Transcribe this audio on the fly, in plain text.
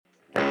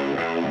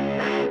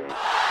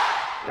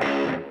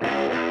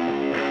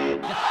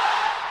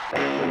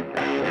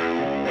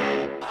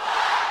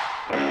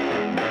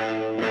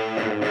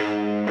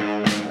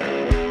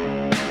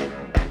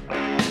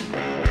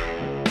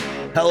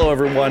Hello,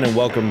 everyone, and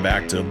welcome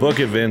back to Book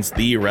of Vince,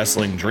 the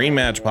Wrestling Dream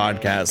Match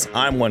podcast.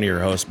 I'm one of your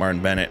hosts,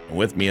 Martin Bennett.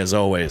 With me, as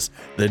always,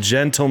 the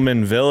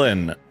gentleman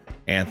villain,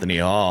 Anthony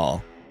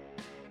Hall.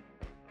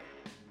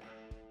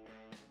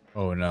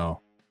 Oh, no.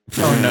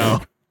 Oh,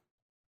 no.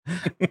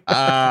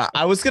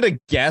 I was going to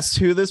guess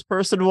who this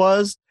person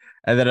was,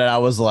 and then I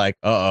was like,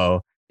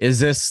 uh-oh, is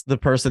this the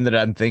person that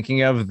I'm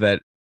thinking of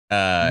that...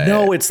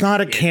 No, it's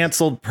not a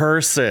canceled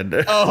person.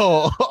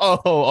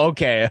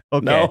 Okay.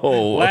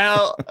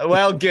 No.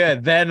 Well,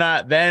 good. Then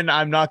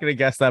I'm not gonna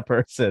guess that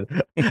person.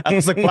 I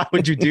was like, why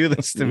would you do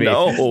this to me?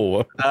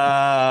 No.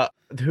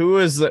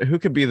 Who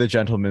could be the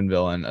gentleman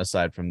villain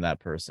aside from that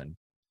person?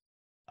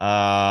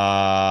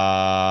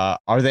 Are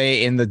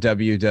they in the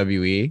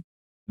WWE?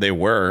 They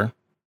were.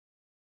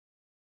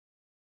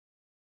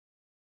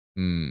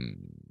 They're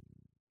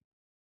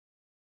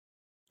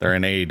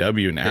in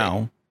AEW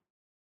now.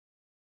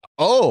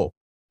 Oh,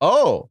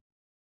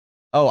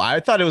 I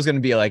thought it was going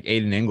to be like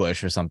Aiden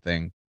English or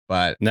something,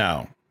 but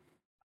no.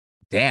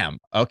 Damn.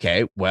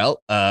 Okay.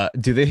 Well,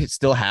 do they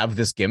still have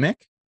this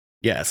gimmick?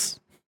 Yes.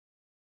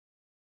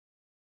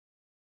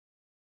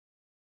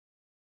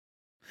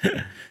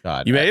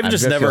 God, you may have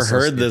just never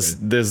heard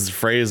this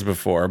phrase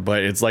before,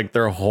 but it's like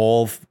their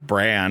whole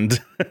brand.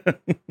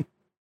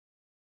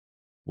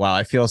 Wow,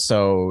 I feel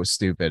so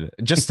stupid.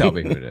 Just tell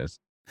me who it is.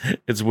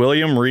 It's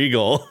William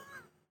Regal.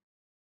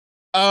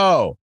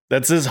 Oh.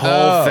 That's his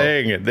whole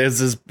thing. That's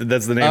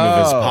the name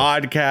of his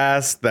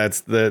podcast.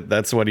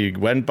 That's what he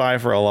went by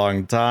for a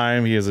long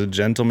time. He is a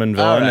gentleman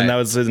villain, and that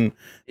was in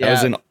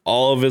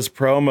all of his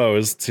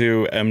promos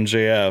to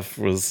MJF.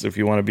 Was if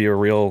you want to be a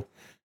real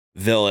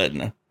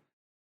villain.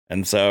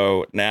 And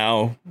so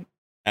now,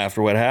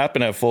 after what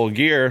happened at Full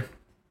Gear,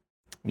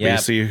 we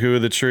see who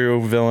the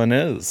true villain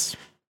is.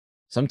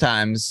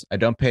 Sometimes I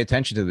don't pay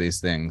attention to these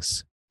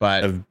things,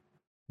 but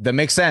that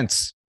makes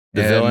sense.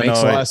 It makes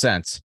a lot of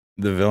sense.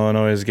 The villain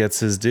always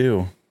gets his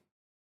due.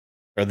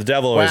 Or the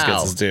devil always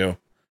gets his due.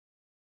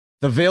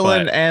 The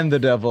villain and the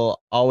devil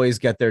always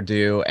get their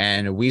due.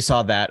 And we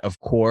saw that, of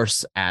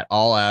course, at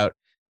All Out.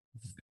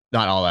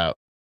 Not All Out.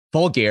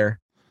 Full Gear.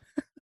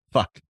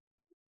 Fuck.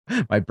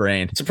 My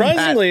brain.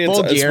 Surprisingly, it's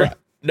Full Gear.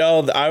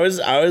 No, I was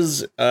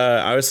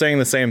saying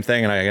the same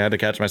thing, and I had to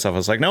catch myself. I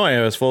was like, no,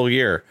 it was Full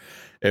Gear.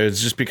 It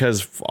was just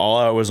because All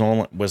Out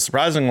was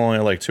surprisingly only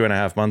like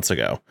 2.5 months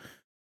ago,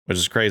 which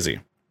is crazy.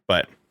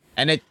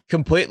 And it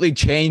completely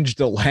changed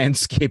the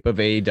landscape of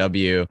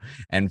AEW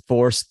and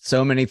forced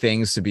so many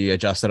things to be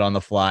adjusted on the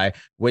fly,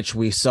 which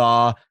we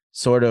saw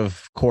sort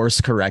of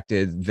course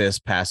corrected this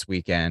past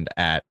weekend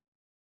at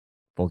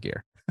Full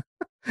Gear.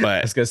 But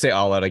I was going to say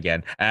All Out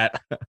again at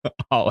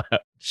All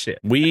Out. Shit.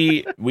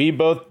 We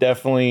both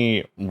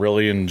definitely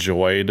really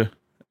enjoyed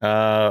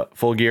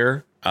Full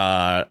Gear.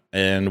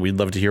 And we'd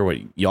love to hear what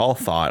y'all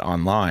thought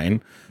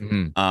online.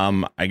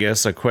 Mm-hmm. I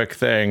guess a quick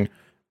thing.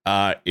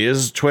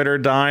 Is Twitter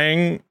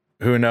dying?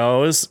 Who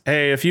knows?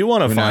 Hey, if you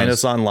want to find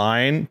us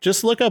online,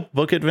 just look up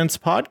Book It Vince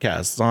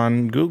Podcasts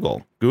on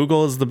Google.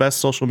 Google is the best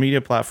social media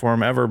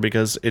platform ever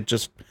because it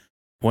just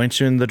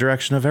points you in the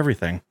direction of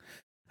everything.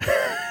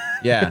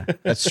 Yeah,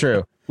 that's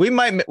true. We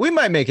might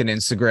make an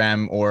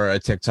Instagram or a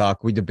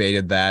TikTok. We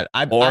debated that.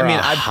 I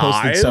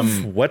posted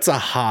some. What's a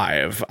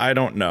hive? I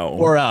don't know.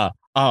 Or a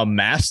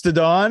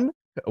Mastodon.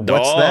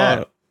 What's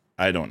that?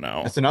 I don't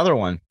know. That's another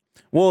one.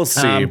 We'll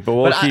see, but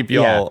we'll keep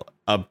y'all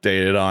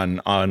updated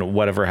on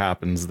whatever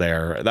happens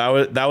there.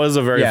 That was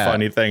a very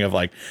funny thing of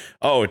like,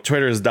 oh,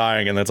 Twitter is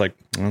dying, and that's like,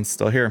 it's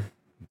still here.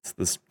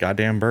 This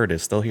goddamn bird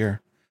is still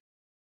here.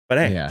 But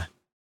hey,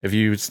 if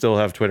you still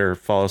have Twitter,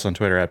 follow us on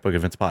Twitter at Book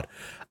of Vince Pod.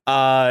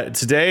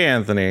 Today,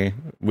 Anthony,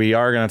 we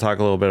are going to talk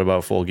a little bit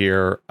about Full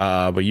Gear,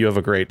 but you have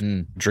a great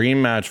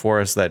dream match for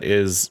us that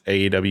is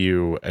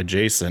AEW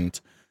adjacent.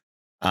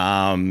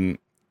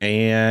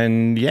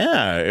 And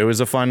yeah, it was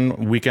a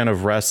fun weekend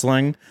of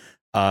wrestling.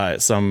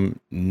 Some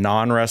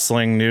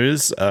non-wrestling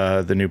news.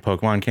 The new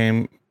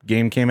Pokemon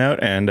game came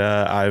out, and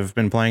I've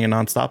been playing it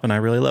nonstop, and I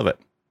really love it.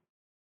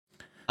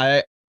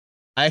 I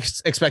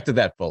expected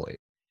that fully.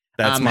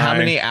 How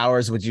many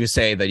hours would you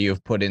say that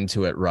you've put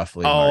into it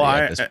roughly?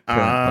 I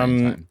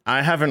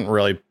haven't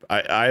really.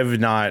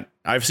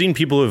 I've seen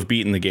people who've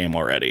beaten the game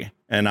already,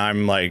 and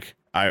I'm like,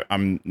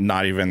 I'm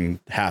not even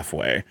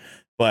halfway,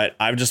 but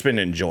I've just been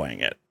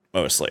enjoying it.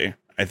 Mostly,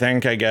 I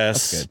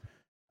guess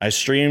I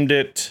streamed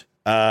it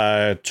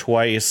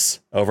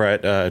twice over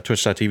at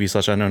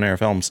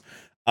twitch.tv/unknownairfilms.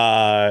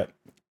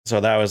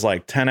 So that was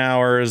like 10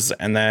 hours,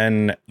 and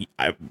then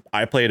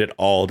I played it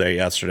all day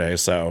yesterday,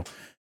 so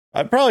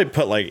I probably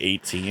put like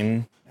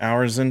 18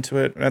 hours into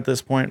it at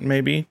this point,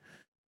 maybe.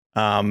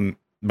 But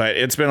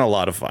it's been a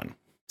lot of fun.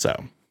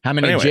 So how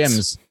many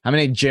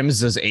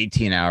gyms does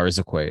 18 hours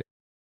equate?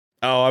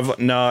 Oh,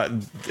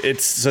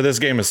 this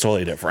game is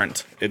totally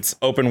different. It's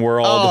open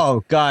world.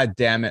 Oh, God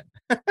damn it.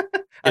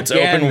 It's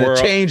open world.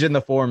 Change in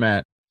the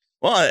format.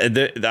 Well,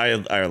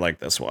 I like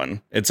this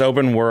one. It's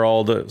open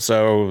world,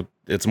 so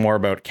it's more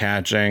about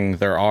catching.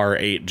 There are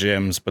 8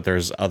 gyms, but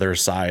there's other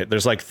side.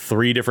 There's like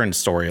 3 different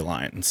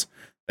storylines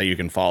that you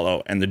can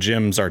follow, and the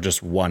gyms are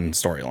just one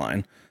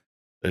storyline.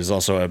 There's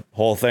also a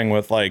whole thing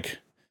with like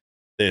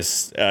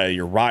this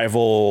your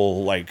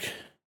rival, like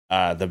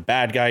the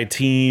bad guy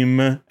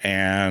team,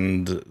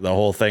 and the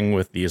whole thing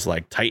with these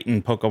like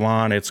Titan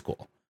Pokemon. It's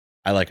cool.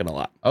 I like it a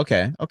lot.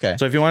 Okay.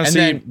 So if you want to see,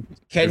 then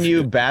can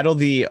you battle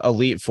the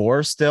Elite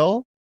Four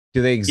still?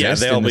 Do they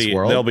exist in this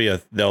world?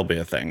 There'll be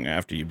a thing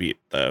after you beat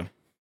the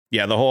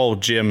whole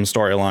gym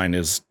storyline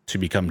is to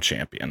become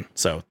champion.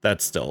 So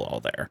that's still all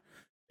there.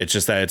 It's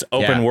just that it's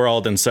open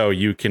world, and so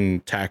you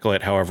can tackle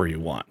it however you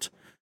want.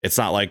 It's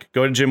not like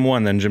go to gym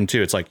 1, then gym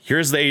 2. It's like,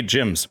 here's the 8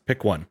 gyms.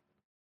 Pick one.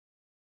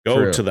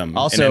 Go to them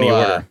in any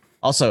order.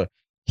 Also,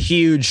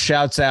 huge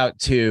shouts out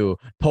to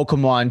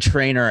Pokemon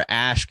trainer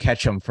Ash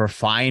Ketchum for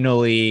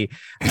finally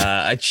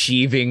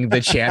achieving the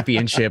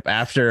championship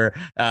after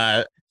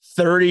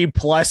 30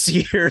 plus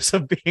years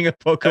of being a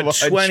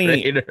Pokemon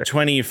trainer.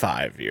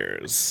 25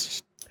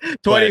 years.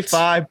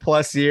 25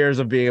 plus years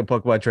of being a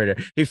Pokemon trainer.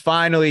 He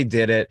finally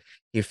did it.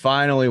 He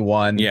finally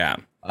won. Yeah.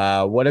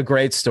 What a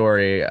great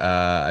story.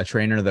 A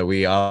trainer that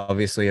we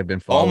obviously have been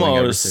following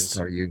ever since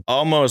our youth.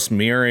 Almost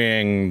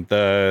mirroring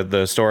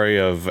the story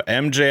of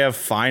MJF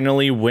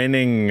finally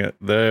winning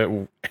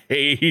the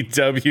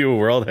AEW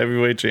World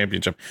Heavyweight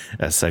Championship.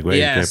 Segue,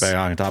 get back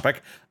on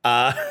topic.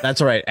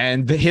 That's right.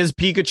 And his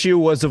Pikachu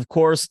was, of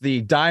course,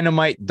 the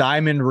Dynamite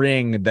Diamond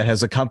Ring that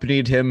has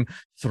accompanied him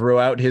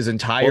throughout his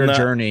entire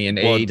journey in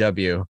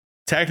AEW.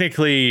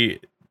 Technically,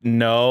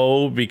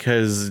 no,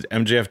 because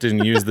MJF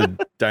didn't use the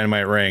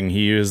Dynamite Ring.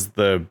 He used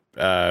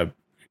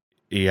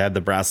he had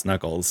the brass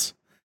knuckles.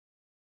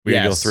 We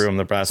go through him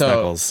the brass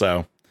knuckles.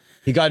 So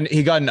he got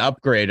an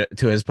upgrade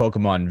to his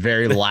Pokemon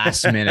very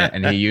last minute,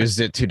 and he used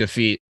it to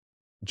defeat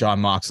Jon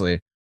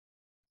Moxley.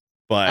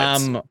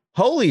 But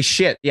holy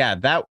shit. Yeah,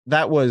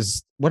 that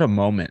was what a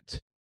moment.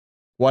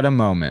 What a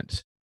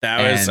moment.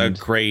 That was a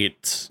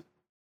great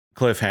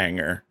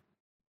cliffhanger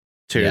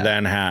to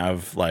then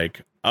have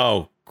like,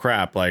 oh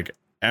crap, like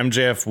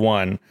MJF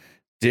won.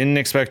 Didn't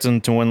expect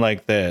him to win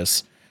like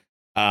this.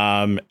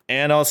 And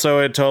also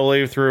it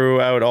totally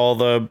threw out all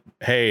the,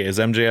 hey, is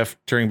MJF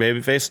turning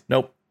babyface?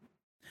 Nope.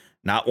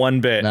 Not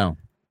one bit. No.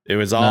 It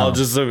was all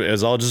just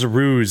a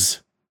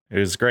ruse. It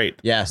was great.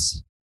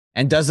 Yes.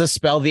 And does this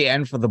spell the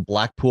end for the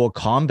Blackpool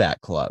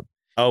Combat Club?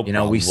 Oh, you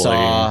know,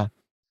 probably.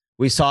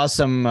 we saw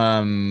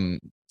some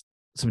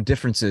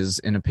differences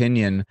in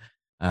opinion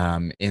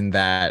in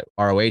that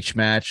ROH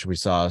match. We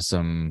saw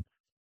some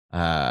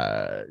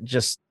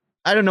just,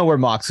 I don't know where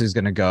Moxley's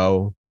going to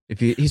go. If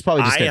he's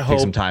probably just going to take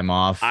some time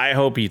off. I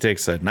hope he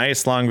takes a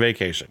nice long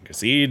vacation because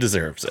he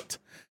deserves it.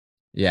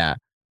 Yeah.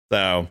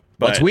 So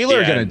what's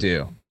Wheeler going to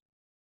do?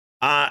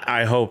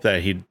 I hope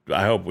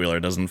Wheeler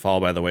doesn't fall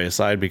by the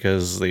wayside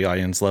because the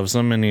audience loves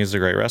him and he's a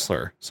great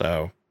wrestler.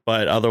 So,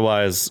 but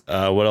otherwise,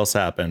 what else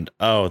happened?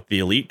 Oh, the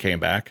Elite came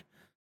back.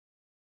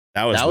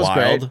 That was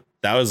wild. Great.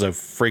 That was a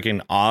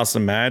freaking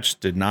awesome match.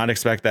 Did not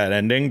expect that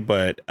ending,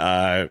 but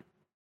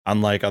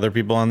unlike other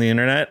people on the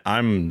internet,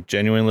 I'm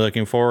genuinely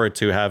looking forward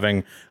to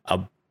having a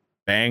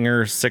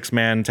banger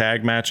 6-man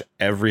tag match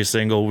every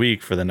single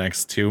week for the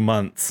next 2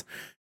 months.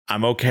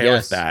 I'm okay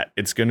with that.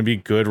 It's going to be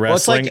good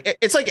wrestling. Well,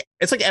 it's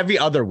like every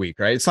other week,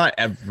 right? It's not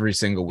every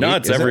single week. No,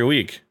 it's every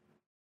week.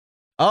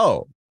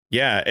 Oh,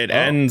 yeah. It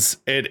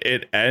ends.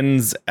 It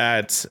ends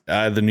at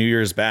the New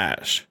Year's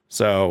Bash.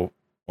 So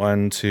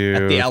 1, 2,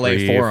 at the LA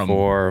 3, Forum.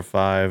 4,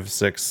 5,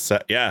 6,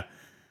 7. Yeah.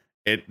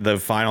 The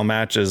final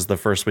match is the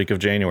first week of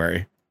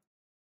January.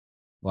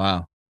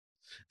 Wow.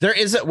 There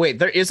is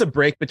a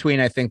break between,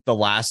 I think, the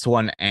last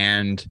one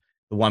and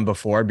the one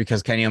before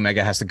because Kenny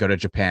Omega has to go to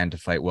Japan to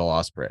fight Will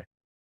Ospreay.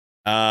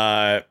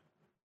 I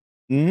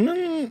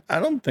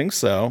don't think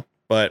so,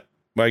 but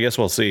I guess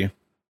we'll see.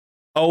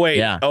 Oh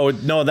wait, oh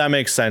no, that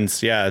makes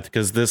sense. Yeah,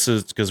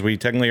 because we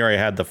technically already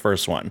had the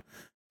first one.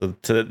 So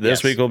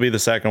this week will be the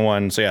second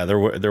one. So yeah,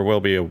 there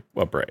will be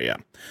a break. Yeah,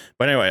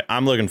 but anyway,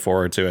 I'm looking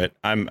forward to it.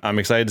 I'm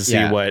excited to see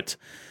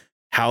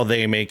how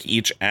they make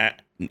each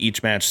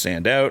match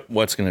stand out.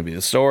 What's going to be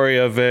the story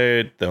of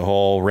it? The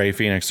whole Rey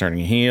Fenix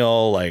turning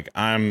heel. Like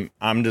I'm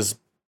just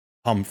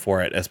pumped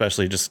for it,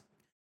 especially just.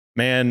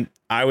 Man,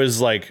 I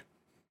was like,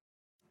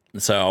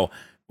 so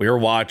we were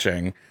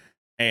watching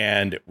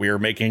and we were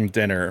making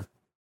dinner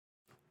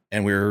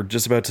and we were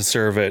just about to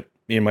serve it,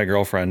 me and my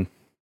girlfriend,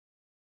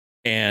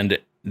 and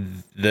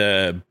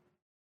the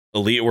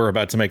Elite were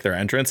about to make their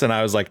entrance. And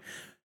I was like,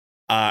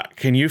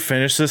 can you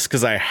finish this?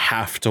 Because I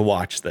have to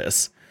watch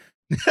this.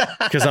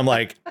 Because I'm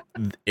like,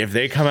 if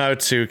they come out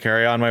to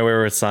Carry On My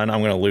Wayward Son,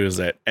 I'm gonna lose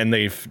it, and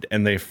they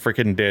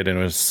freaking did, and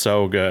it was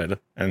so good,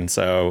 and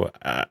so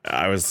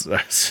I was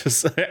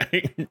just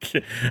I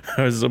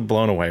was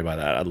blown away by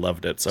that. I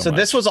loved it so much.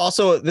 This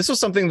was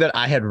something that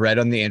I had read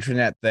on the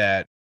internet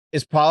that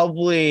is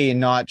probably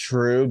not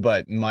true,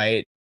 but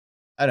might,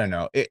 I don't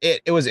know.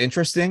 It was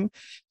interesting.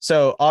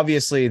 So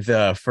obviously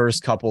the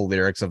first couple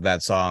lyrics of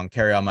that song,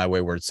 Carry On My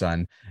Wayward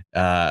Son,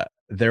 there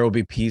will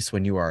be peace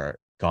when you are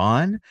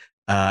gone.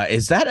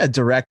 Is that a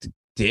direct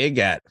dig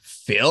at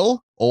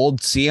Phil, old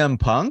CM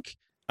Punk?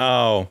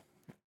 Oh,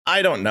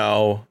 I don't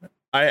know.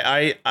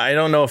 I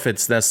don't know if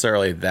it's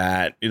necessarily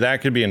that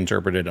could be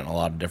interpreted in a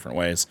lot of different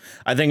ways.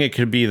 I think it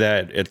could be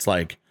that it's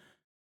like,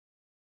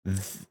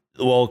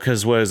 well,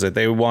 because what is it?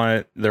 There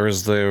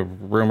was the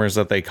rumors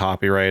that they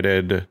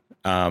copyrighted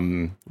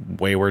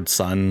Wayward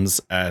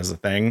Sons as a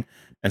thing,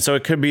 and so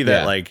it could be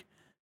that like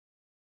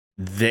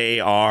they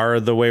are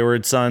the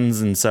Wayward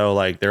Sons, and so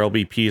like there'll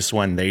be peace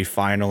when they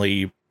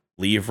finally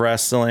leave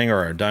wrestling or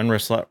are done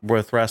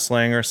with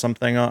wrestling or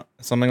something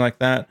like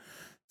that.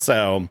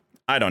 So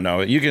I don't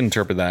know. You can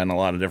interpret that in a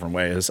lot of different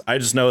ways. I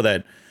just know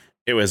that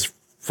it was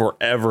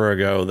forever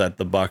ago that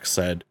the Bucks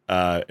said,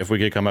 if we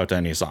could come out to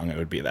any song, it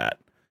would be that.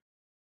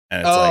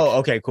 And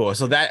okay, cool.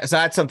 So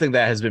that's something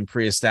that has been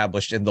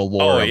pre-established in the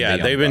lore. Oh yeah,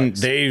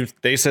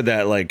 they said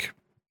that like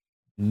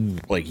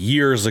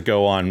years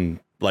ago on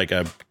like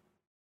a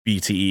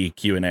BTE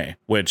Q&A,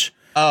 which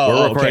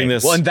we're recording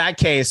this. Well, in that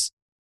case,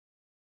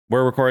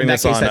 we're recording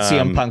this on that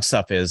CM Punk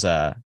stuff is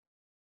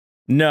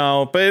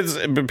no,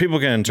 but people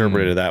can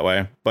interpret it that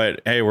way.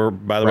 But hey,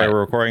 by the way, we're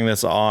recording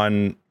this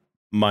on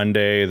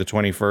Monday, the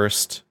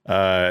 21st,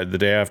 the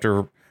day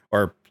after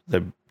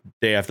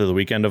the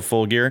weekend of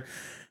Full Gear.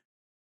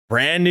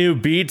 Brand new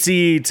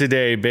BT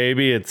today,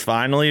 baby. It's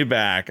finally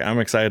back. I'm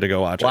excited to go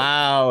watch it.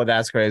 Wow,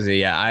 that's crazy.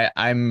 Yeah,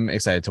 I'm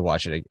excited to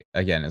watch it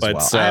again as well.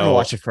 I haven't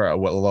watched it for a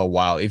little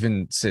while,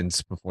 even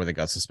since before they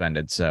got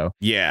suspended. So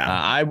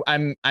yeah,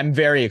 I'm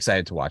very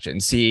excited to watch it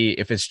and see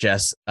if it's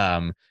just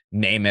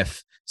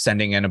Namath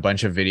sending in a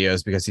bunch of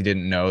videos because he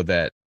didn't know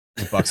that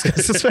the Bucks got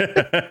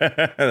suspended.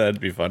 That'd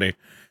be funny.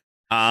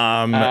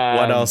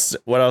 What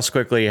else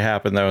quickly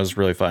happened that was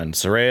really fun?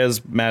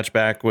 Saraya's match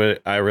back,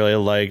 I really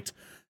liked.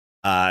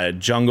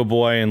 Jungle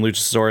Boy and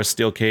Luchasaurus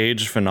Steel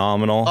Cage,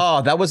 phenomenal.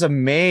 Oh, that was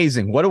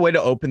amazing. What a way to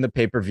open the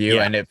pay-per-view.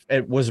 And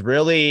it was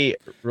really,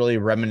 really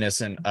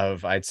reminiscent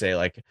of, I'd say,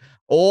 like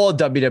old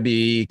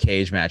WWE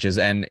cage matches.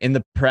 And in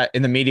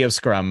the media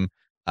scrum,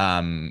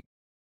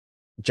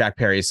 Jack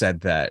Perry said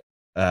that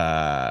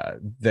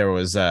there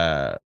was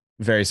a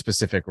very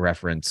specific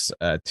reference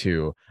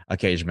to a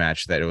cage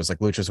match that it was like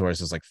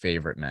Luchasaurus's like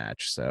favorite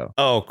match. So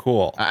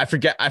cool. I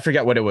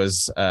forget what it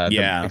was,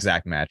 the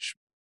exact match.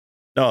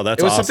 No,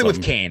 it was something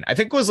with Kane. I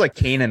think it was like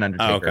Kane and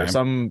Undertaker,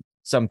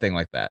 something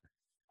like that.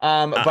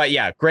 But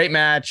yeah, great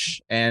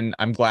match, and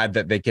I'm glad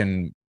that they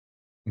can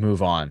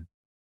move on.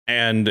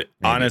 And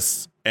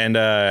honestly,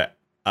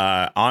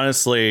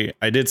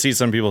 I did see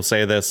some people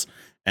say this,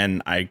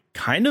 and I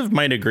kind of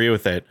might agree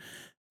with it.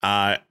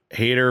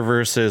 Hayter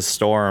versus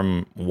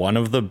Storm, one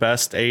of the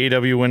best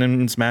AEW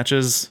women's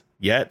matches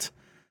yet.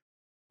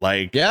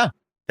 Like, I'd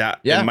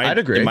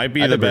agree. It might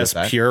be the best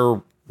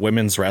pure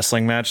women's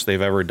wrestling match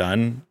they've ever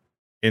done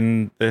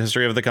in the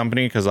history of the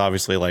company, because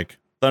obviously like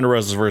Thunder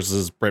Rosa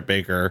versus Britt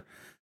Baker,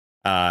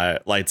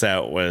 Lights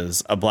Out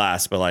was a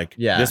blast, but like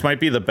this might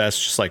be the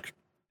best just like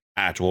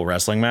actual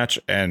wrestling match.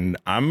 And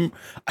I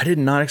did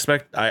not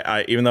expect,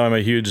 I even though I'm a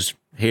huge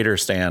Hayter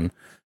stan,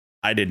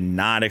 I did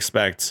not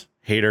expect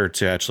Hayter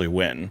to actually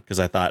win, because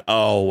I thought,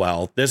 oh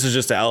well, this is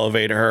just to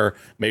elevate her,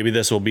 maybe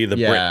this will be the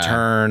Britt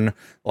turn,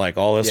 like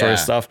all this sort of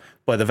stuff.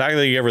 But the fact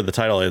that you gave her the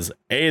title is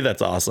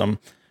that's awesome.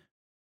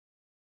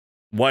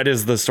 What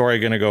is the story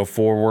going to go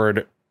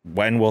forward?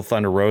 When will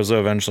Thunder Rosa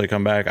eventually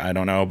come back? I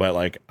don't know, but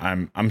like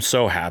I'm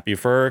so happy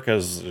for her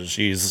because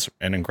she's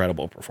an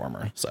incredible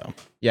performer. So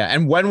yeah,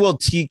 and when will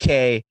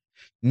TK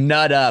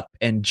nut up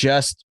and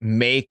just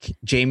make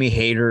Jamie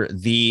Hayter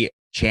the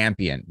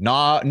champion?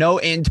 No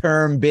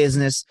interim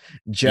business,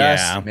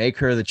 just make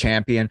her the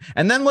champion,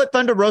 and then let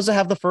Thunder Rosa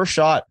have the first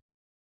shot.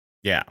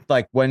 Yeah,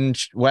 like when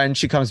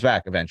she comes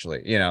back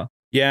eventually, you know.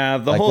 Yeah,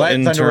 the whole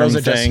interim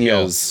thing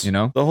is,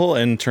 the whole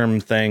interim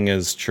thing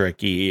is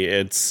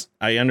tricky.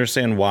 I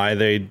understand why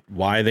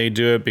they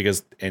do it,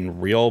 because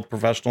in real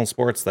professional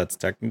sports, that's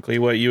technically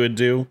what you would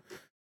do.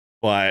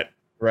 But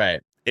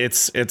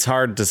it's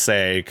hard to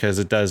say, because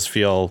it does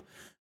feel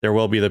there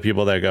will be the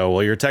people that go,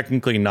 well, you're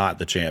technically not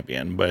the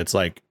champion. But it's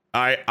like,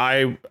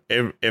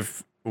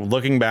 if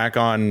looking back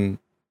on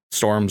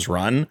Storm's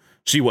run,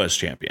 she was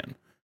champion.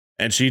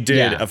 And she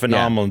did a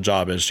phenomenal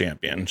job as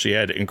champion. She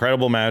had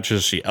incredible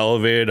matches. She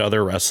elevated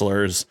other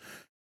wrestlers.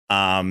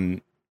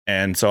 And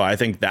so I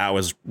think that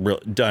was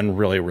done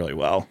really, really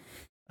well.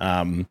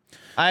 I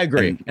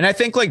agree. And I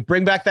think like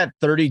bring back that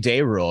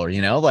 30-day rule,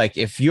 like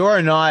if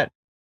you're not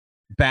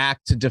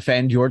back to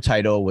defend your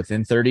title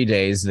within 30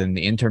 days, then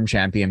the interim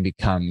champion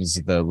becomes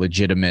the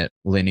legitimate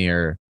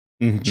linear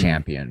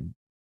champion.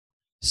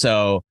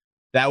 So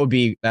that'd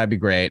be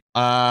great.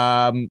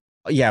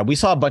 Yeah, we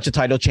saw a bunch of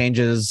title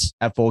changes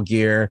at Full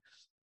Gear.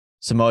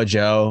 Samoa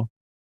Joe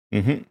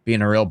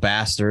being a real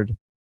bastard,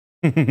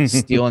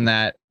 stealing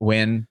that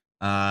win.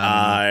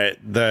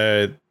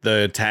 The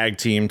tag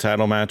team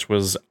title match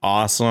was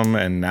awesome,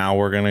 and now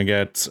we're gonna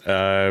get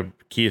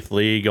Keith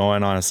Lee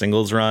going on a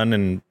singles run,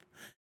 and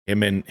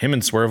him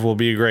and Swerve will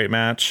be a great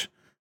match.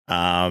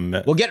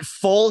 We'll get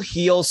full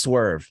heel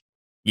Swerve.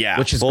 Yeah,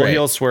 which is full great.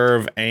 Heel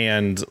Swerve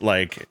and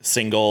like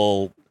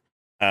single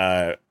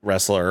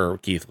wrestler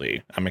Keith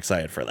Lee. I'm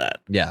excited for that.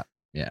 Yeah.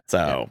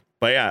 So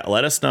but yeah,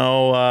 let us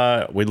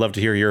know. We'd love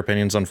to hear your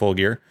opinions on Full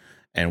Gear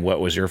and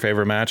what was your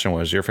favorite match and what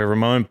was your favorite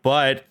moment.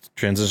 But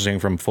transitioning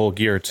from Full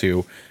Gear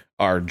to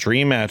our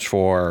dream match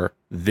for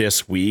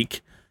this week,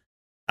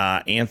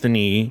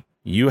 Anthony,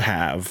 you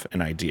have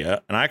an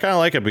idea, and I kind of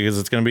like it because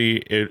it's going to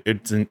be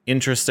it's an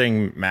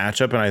interesting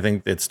matchup, and I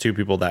think it's two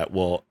people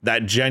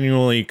that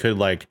genuinely could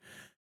like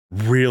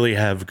really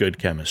have good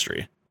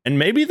chemistry, and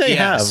maybe they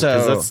have.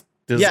 So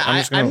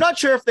I'm not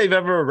sure if they've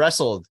ever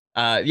wrestled.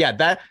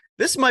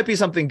 This might be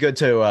something good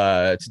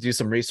to do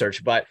some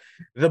research, but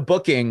the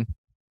booking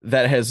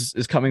that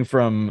is coming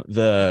from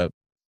the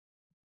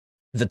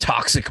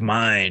toxic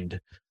mind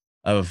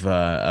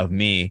of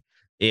me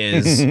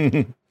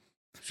is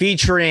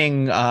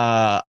featuring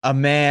a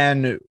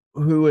man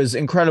who is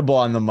incredible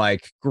on the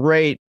mic,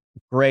 great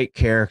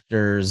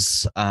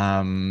characters,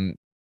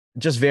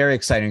 just very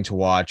exciting to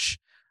watch,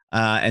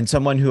 and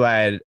someone who I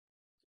had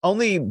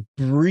only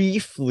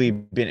briefly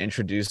been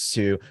introduced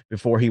to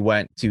before he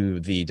went to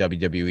the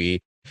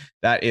WWE.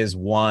 That is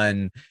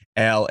one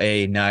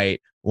LA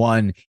Knight,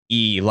 one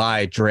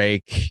Eli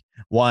Drake,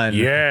 one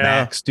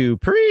Max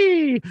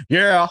Dupree.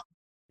 Yeah.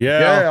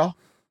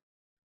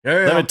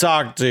 Let me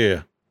talk to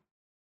you.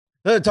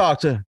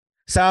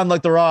 Sound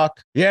like The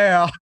Rock.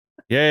 Yeah.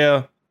 He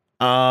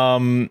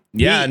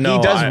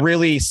does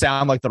really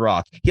sound like The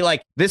Rock. He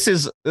like this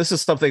is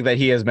something that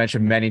he has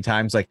mentioned many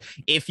times. Like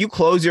if you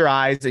close your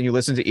eyes and you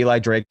listen to Eli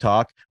Drake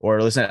talk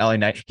or listen to LA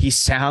Knight, he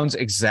sounds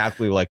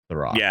exactly like The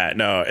Rock. Yeah,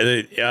 no,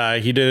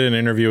 he did an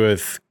interview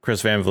with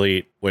Chris Van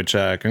Vliet, which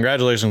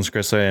congratulations,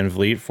 Chris Van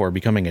Vliet, for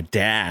becoming a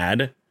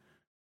dad.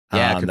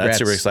 Yeah, that's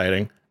super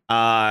exciting.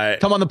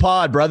 Come on the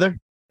pod, brother.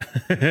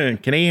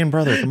 Canadian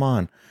brother, come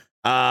on.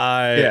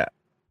 LA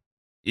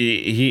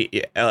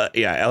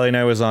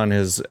Knight was on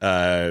his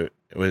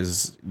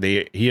he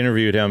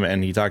interviewed him,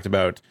 and he talked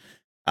about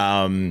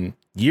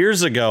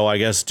years ago, I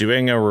guess,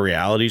 doing a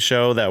reality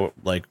show that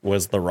like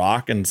was The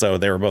Rock, and so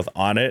they were both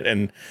on it.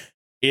 And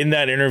in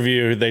that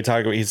interview, they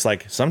talk about, he's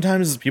like,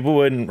 sometimes people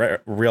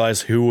wouldn't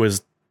realize who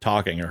was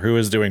talking or who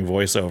was doing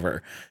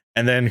voiceover,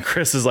 and then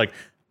Chris is like,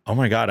 oh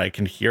my God, I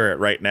can hear it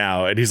right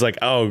now. And he's like,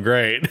 oh,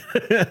 great.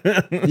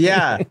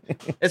 Yeah.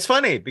 It's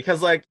funny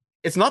because like,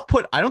 it's not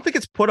I don't think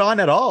it's put on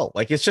at all.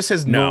 Like it's just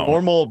his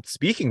normal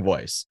speaking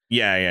voice.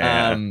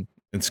 Yeah.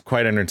 It's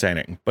quite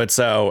entertaining. But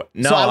I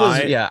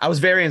was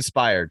very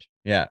inspired.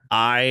 Yeah.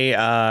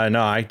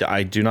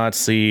 I do not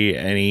see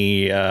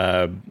any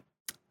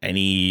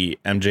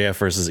MJF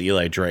versus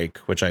Eli Drake,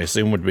 which I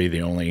assume would be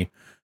the only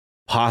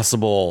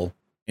possible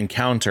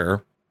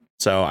encounter.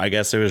 So I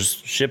guess it was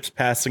ships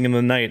passing in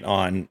the night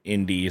on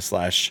indie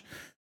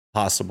 /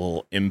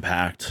 possible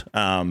Impact.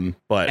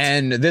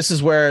 And this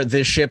is where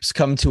the ships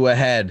come to a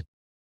head.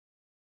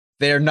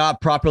 They're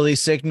not properly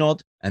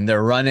signaled and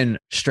they're running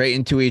straight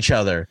into each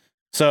other.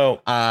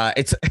 So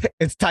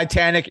it's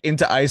Titanic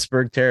into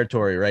iceberg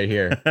territory right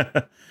here.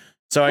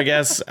 So I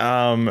guess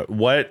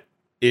what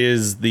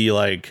is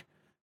it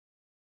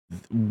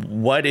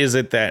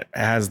that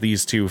has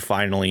these two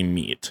finally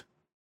meet?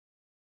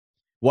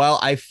 Well,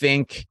 I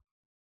think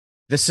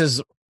this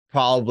is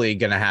probably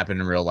going to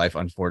happen in real life,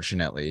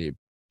 unfortunately,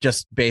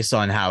 just based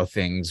on how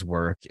things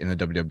work in the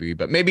WWE.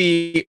 But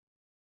maybe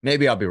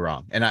I'll be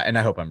wrong, and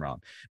I hope I'm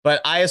wrong.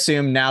 But I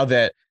assume now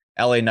that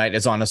LA Knight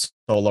is on a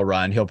solo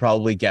run, he'll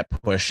probably get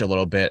pushed a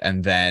little bit,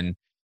 and then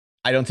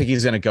I don't think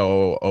he's going to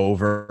go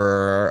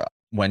over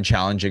when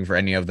challenging for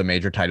any of the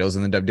major titles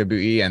in the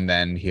WWE, and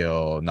then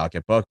he'll not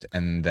get booked,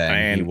 and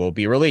then he will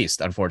be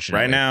released,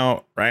 unfortunately.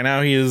 Right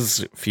now he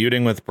is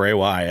feuding with Bray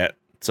Wyatt,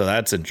 so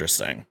that's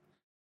interesting.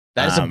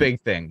 That is a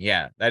big thing.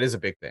 Yeah, that is a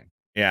big thing.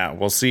 Yeah,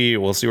 we'll see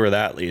where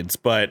that leads.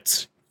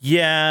 But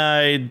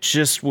yeah,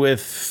 just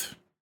with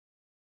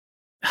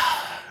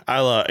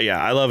I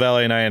love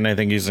LA Knight, and I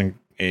think he's an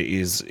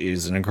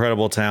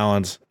incredible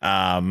talent.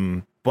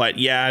 But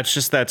yeah, it's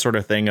just that sort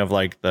of thing of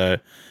like the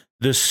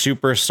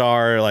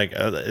superstar, like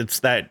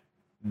it's that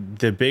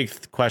the big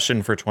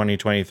question for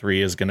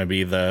 2023 is going to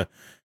be the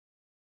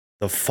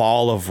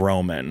fall of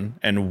Roman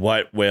and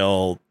what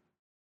will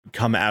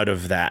come out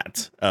of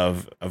that,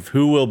 of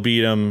who will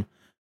beat him,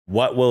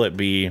 what will it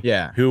be,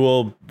 who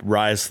will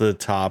rise to the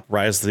top,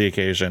 rise to the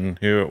occasion,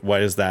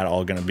 what is that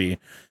all going to be?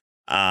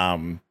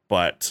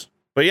 But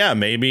yeah,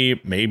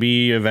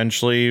 maybe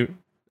eventually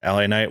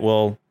LA Knight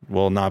will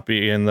not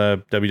be in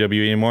the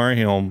WWE anymore.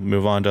 He'll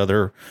move on to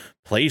other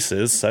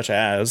places, such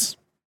as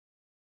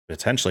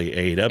potentially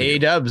AEW.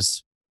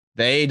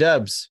 The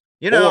AEWs.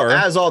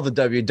 As all the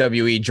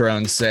WWE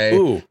drones say,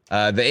 the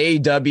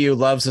AEW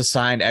loves to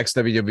sign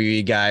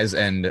ex-WWE guys,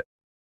 and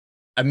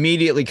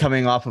immediately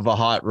coming off of a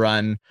hot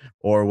run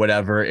or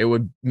whatever, it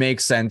would make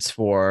sense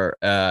for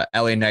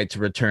LA Knight to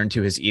return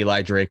to his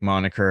Eli Drake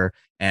moniker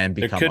and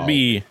become.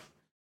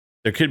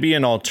 There could be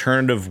an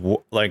alternative,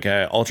 like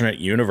an alternate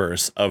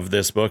universe of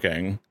this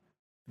booking,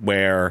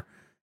 where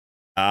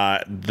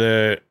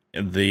the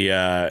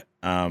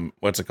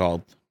what's it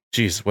called?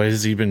 Jeez, what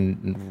has he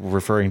been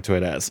referring to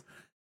it as?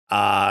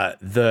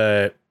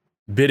 The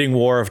bidding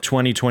war of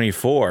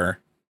 2024.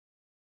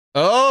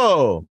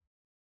 Oh,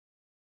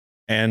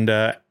 and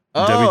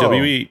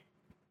WWE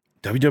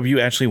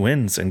actually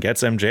wins and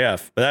gets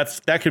MJF. But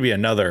that could be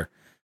another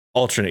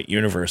alternate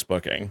universe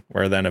booking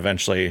where then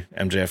eventually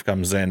MJF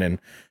comes in and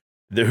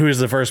who's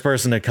the first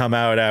person to come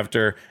out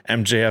after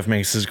MJF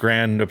makes his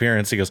grand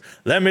appearance? He goes,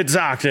 "Let me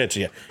talk to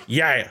you."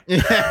 Yeah.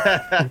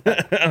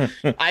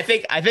 I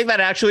think that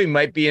actually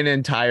might be an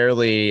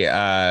entirely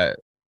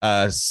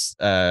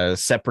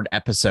separate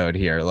episode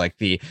here. Like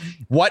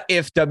what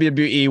if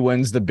WWE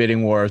wins the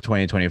bidding war of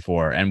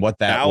 2024 and what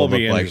that will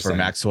look like for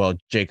Maxwell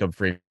Jacob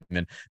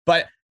Friedman.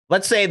 But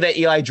let's say that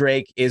Eli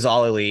Drake is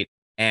All Elite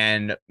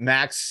and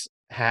Max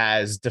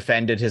has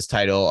defended his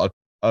title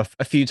a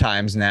few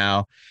times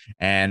now.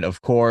 And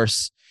of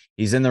course,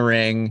 he's in the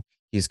ring,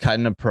 he's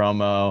cutting a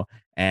promo,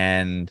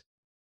 and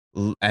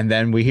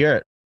then we hear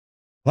it.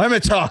 "Let me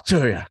talk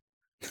to you."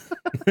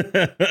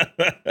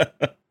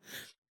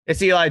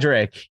 It's Eli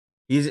Drake.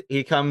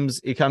 He comes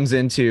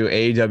into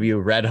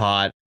AEW red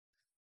hot.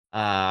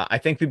 I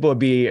think people would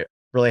be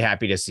really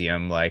happy to see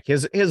him. Like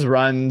his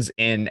runs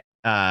in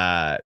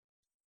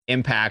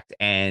Impact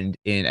and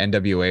in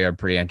NWA are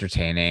pretty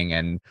entertaining,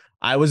 and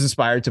I was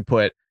inspired to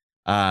put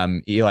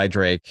Eli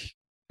Drake,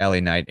 LA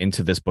Knight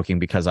into this booking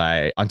because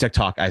on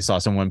TikTok I saw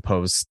someone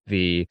post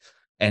the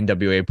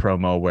NWA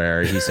promo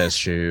where he says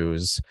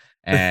shoes,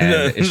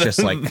 and it's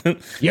just like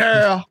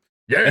yeah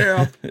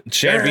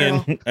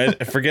champion.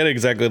 I forget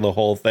exactly the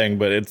whole thing,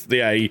 but it's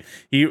he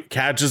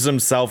catches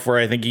himself where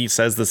I think he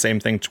says the same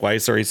thing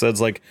twice, or he says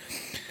like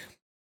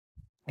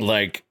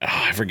I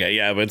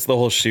forget, but it's the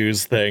whole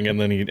shoes thing,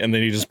 and then he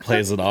just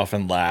plays it off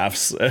and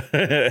laughs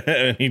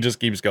and he just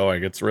keeps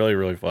going. It's really,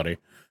 really funny.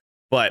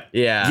 But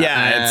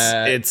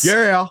it's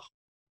I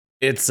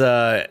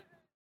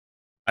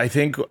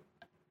think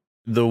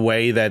the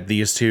way that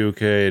these two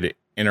could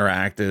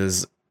interact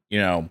is,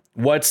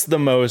 what's the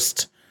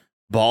most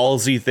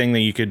ballsy thing that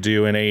you could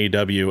do in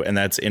AEW, and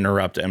that's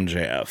interrupt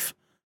MJF.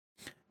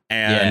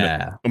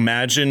 And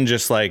imagine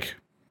just like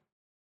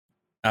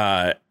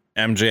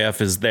MJF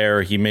is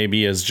there. He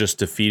maybe has just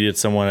defeated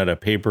someone at a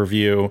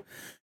pay-per-view.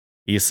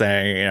 He's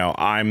saying,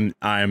 I'm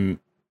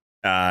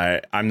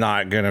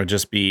not going to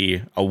just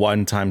be a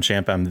one-time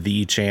champ. I'm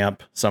the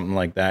champ, something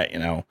like that,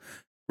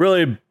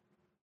 really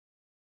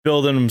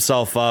building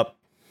himself up.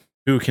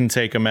 Who can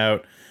take him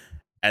out?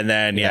 And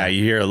then,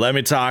 you hear, "Let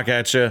me talk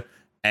at you."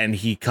 And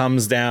he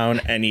comes down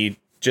and he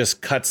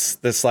just cuts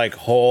this like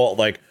whole,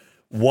 like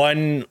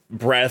one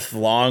breath,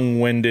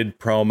 long-winded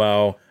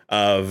promo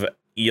of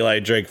Eli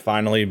Drake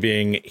finally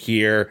being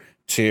here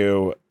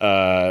to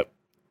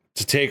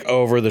take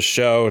over the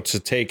show, to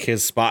take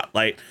his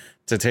spotlight,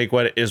 to take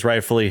what is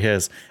rightfully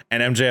his.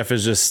 And MJF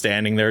is just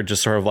standing there,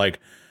 just sort of like,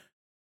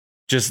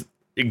 just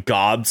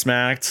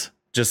gobsmacked,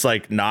 just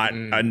like not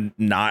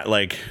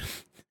like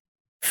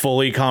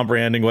fully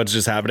comprehending what's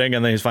just happening.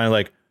 And then he's finally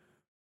like,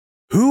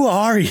 "Who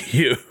are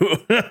you?"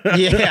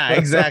 Yeah,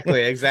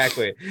 exactly.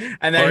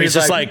 And then he's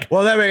just like,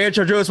 "Well, let me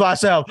introduce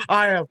myself.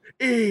 I am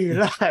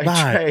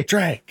Eli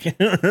Drake."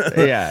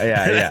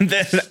 Yeah. And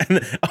then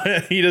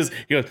he goes,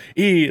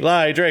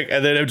 "Eli Drake,"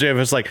 and then MJF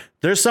is like,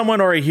 "There's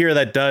someone over here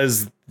that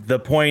does the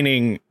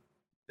pointing."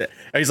 And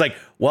he's like,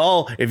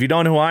 "Well, if you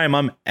don't know who I am,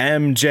 I'm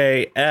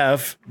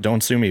MJF.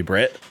 Don't sue me,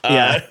 Britt."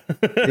 Yeah.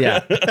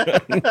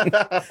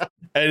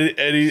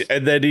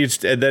 And then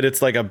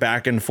it's like a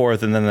back and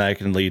forth, and then that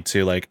can lead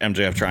to like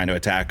MJF trying to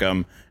attack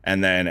him,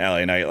 and then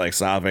LA Knight like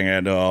stopping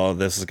it. Oh,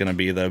 this is gonna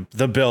be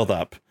the build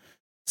up.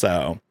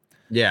 So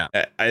yeah,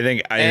 I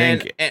think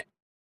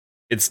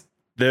it's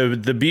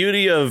the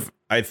beauty of,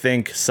 I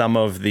think, some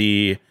of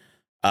the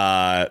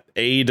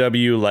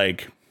AEW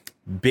like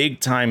big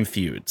time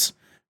feuds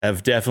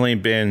have definitely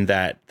been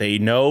that they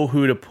know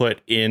who to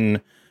put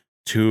in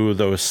to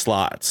those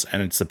slots,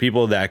 and it's the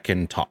people that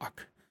can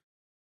talk.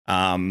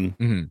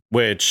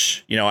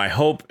 Which, I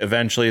hope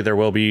eventually there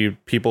will be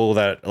people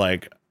that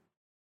like,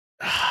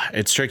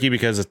 it's tricky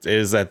because it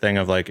is that thing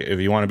of like, if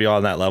you want to be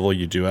on that level,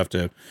 you have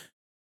to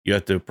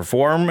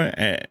perform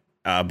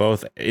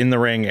both in the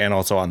ring and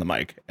also on the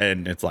mic.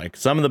 And it's like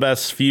some of the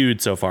best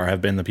feuds so far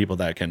have been the people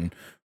that can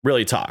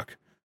really talk.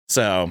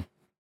 So,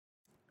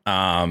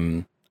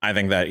 I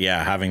think that,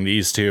 having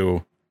these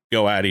two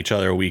go at each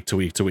other week to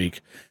week to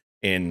week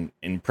in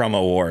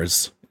promo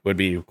wars would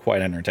be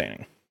quite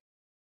entertaining.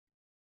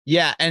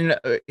 Yeah, and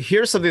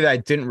here's something that I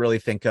didn't really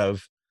think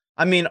of.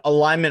 I mean,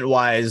 alignment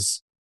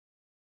wise,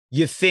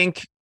 you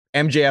think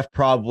MJF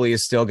probably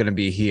is still going to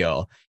be a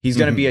heel. He's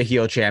going to be a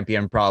heel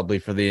champion probably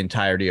for the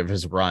entirety of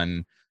his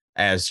run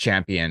as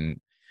champion.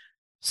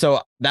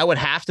 So that would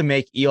have to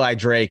make Eli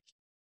Drake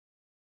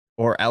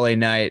or LA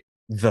Knight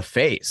the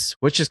face,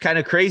 which is kind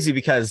of crazy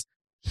because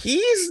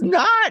he's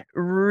not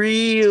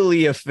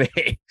really a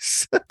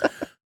face.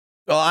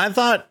 Well, I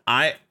thought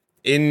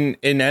in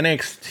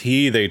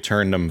NXT they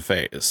turned him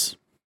face,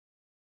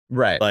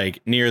 right? Like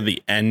near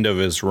the end of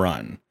his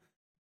run,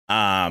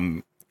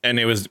 and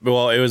it was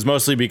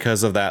mostly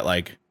because of that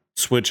like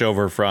switch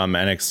over from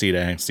NXT to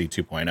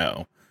NXT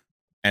 2.0,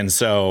 and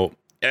so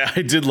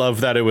I did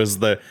love that it was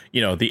the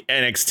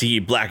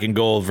NXT Black and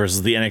Gold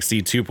versus the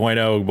NXT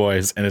 2.0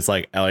 boys, and it's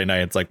like LA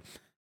Knight. It's like,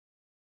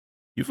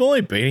 you've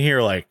only been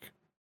here like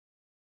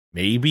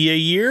maybe a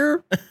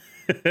year.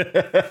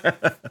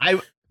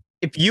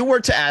 If you were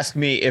to ask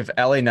me if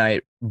LA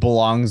Knight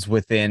belongs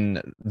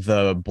within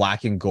the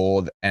Black and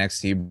Gold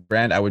NXT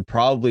brand, I would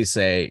probably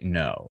say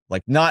no.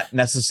 Like, not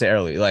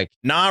necessarily. Like,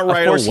 not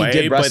right away. Of course,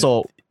 he did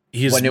wrestle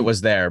when it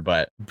was there,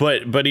 but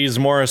he's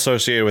more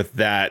associated with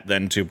that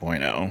than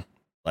 2.0.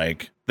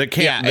 Like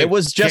it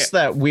was just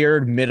that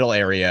weird middle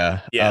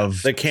area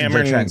of the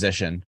Cameron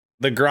transition.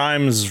 The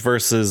Grimes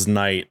versus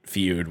Knight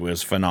feud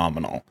was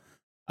phenomenal.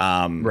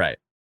 Right.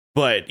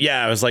 But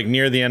yeah, it was like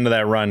near the end of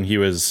that run, he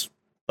was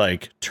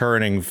like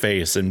turning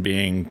face and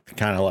being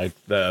kind of like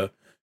not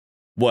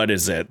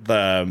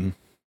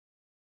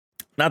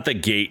the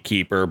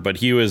gatekeeper, but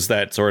he was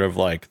that sort of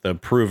like the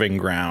proving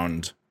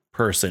ground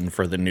person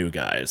for the new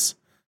guys.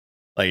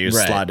 Like he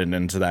was slotted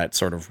into that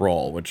sort of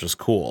role, which is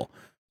cool.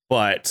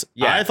 But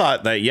I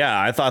thought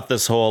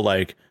this whole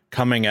like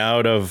coming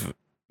out of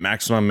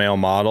Maximum Male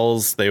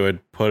Models, they would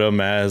put him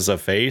as a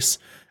face,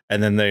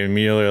 and then they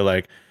immediately were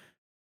like,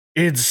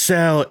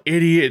 incel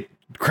idiot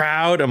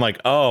crowd. I'm like,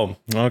 oh,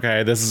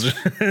 okay, this is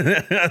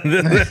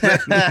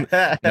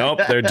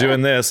nope, they're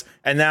doing this.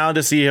 And now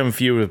to see him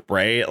feud with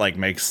Bray, it like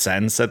makes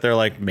sense that they're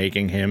like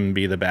making him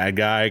be the bad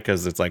guy,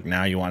 because it's like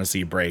now you want to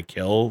see Bray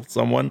kill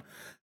someone.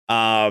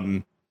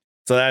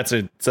 So that's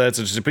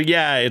interesting. But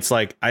yeah, it's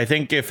like, I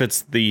think if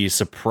it's the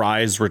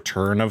surprise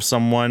return of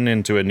someone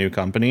into a new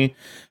company,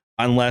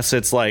 unless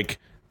it's like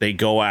they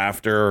go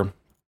after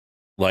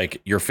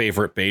like your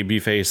favorite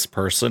babyface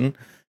person,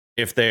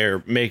 if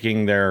they're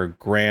making their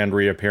grand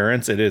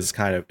reappearance, it does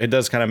kind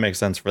of make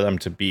sense for them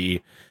to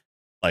be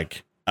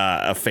like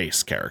a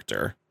face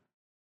character,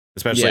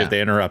 especially if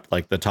they interrupt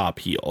like the top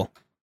heel.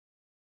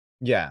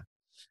 Yeah.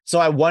 So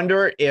I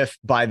wonder if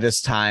by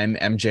this time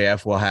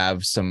MJF will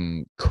have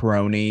some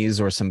cronies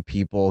or some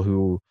people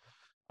who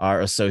are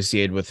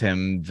associated with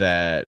him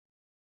that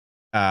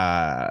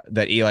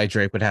Eli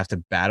Drake would have to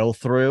battle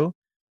through.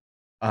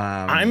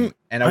 I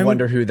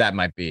wonder who that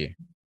might be.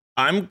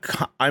 I'm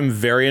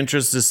very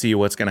interested to see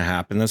what's going to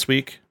happen this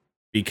week,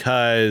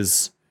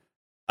 because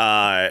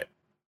I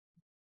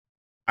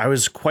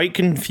was quite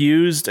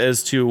confused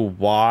as to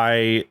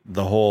why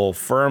the whole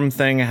firm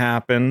thing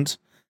happened.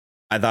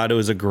 I thought it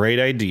was a great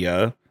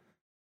idea.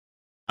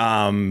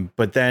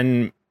 But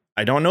then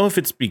I don't know if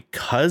it's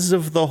because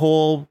of the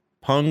whole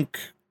Punk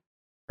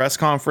press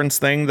conference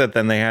thing that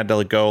then they had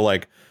to go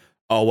like,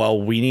 oh, well,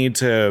 we need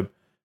to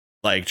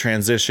like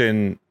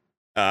transition,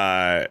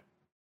 because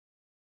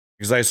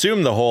I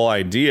assume the whole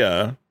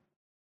idea,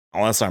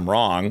 unless I'm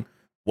wrong,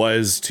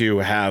 was to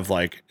have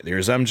like,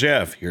 there's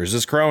MJF, here's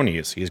his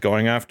cronies, he's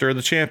going after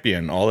the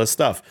champion, all this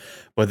stuff.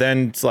 But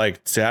then it's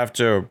like to have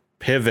to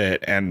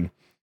pivot and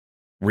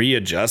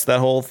readjust that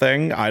whole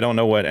thing. I don't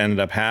know what ended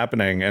up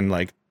happening. And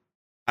like,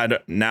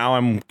 now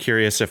I'm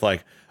curious if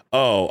like,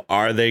 oh,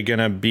 are they going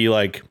to be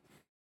like,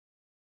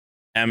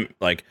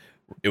 like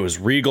it was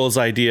Regal's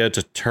idea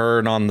to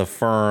turn on the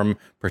firm,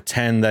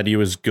 pretend that he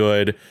was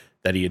good,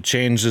 that he had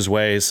changed his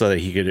ways so that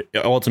he could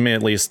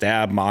ultimately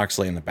stab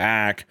Moxley in the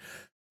back.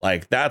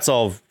 Like, that's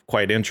all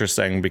quite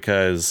interesting,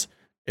 because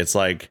it's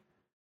like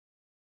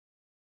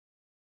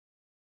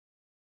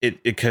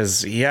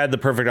because he had the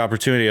perfect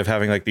opportunity of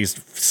having like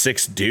these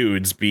 6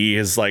 dudes be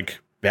his like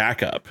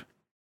backup,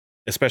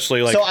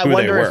 especially like, so I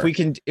wonder if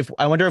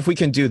we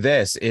can do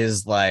this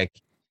is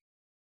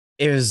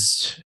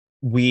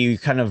we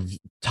kind of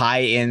tie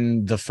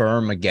in the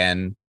firm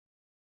again,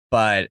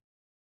 but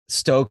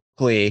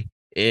Stokely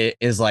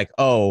is like,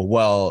 oh,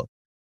 well,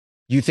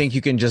 you think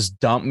you can just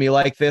dump me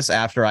like this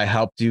after I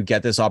helped you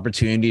get this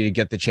opportunity to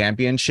get the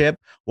championship?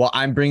 Well,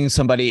 I'm bringing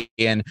somebody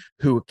in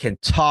who can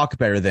talk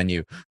better than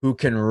you, who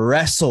can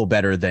wrestle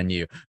better than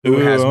you, who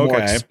has more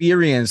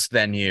experience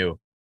than you.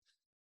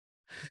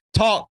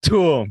 Talk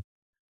to him.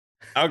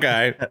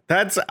 Okay,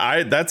 that's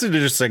an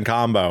interesting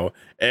combo.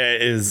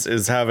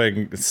 Is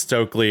having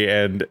Stokely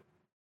and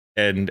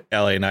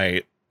LA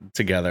Knight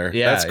together.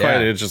 Yeah, that's quite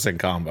an interesting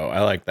combo.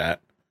 I like that.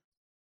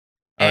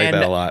 I like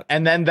that a lot.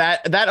 And then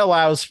that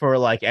allows for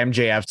like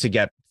MJF to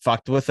get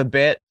fucked with a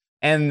bit.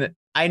 And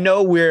I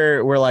know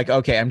we're like,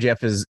 okay,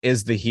 MJF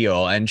is the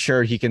heel, and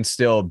sure, he can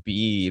still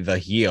be the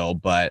heel,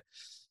 but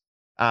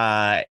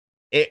it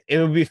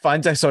would be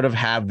fun to sort of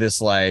have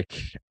this like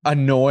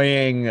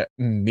annoying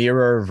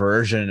mirror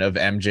version of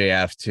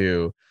MJF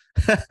to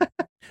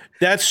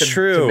that's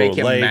true, to make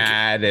him like,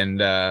 mad. And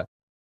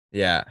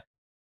yeah,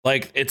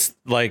 like it's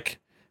like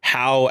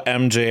how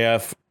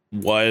MJF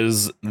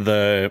was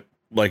the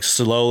like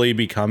slowly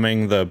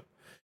becoming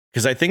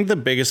because I think the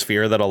biggest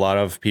fear that a lot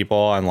of people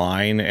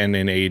online and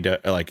in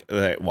AEW, like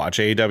that watch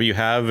AEW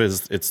have,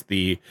 is it's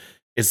the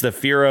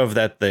fear of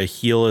that the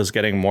heel is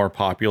getting more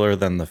popular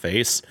than the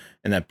face,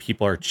 and that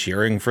people are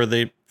cheering for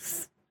the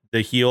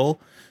heel,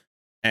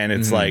 and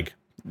it's like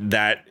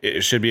that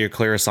it should be a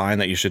clear sign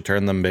that you should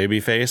turn them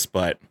babyface.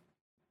 But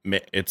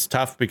it's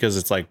tough because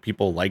it's like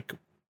people like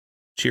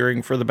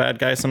cheering for the bad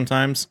guy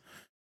sometimes.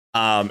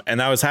 And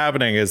that was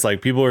happening is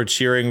like people were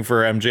cheering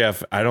for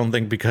MJF. I don't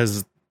think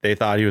because they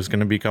thought he was going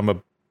to become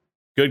a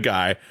good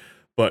guy,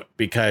 but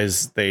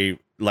because they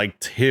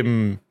liked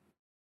him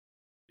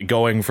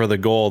going for the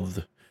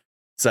gold.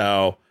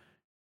 So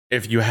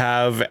if you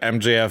have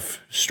MJF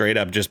straight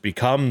up just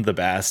become the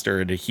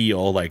bastard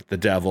heel, like the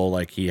devil,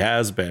 like he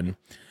has been,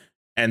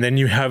 and then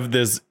you have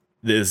this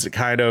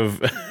kind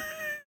of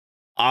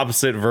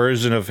opposite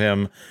version of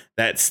him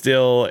that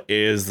still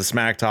is the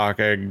smack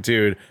talking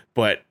dude,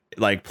 but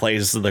like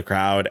plays to the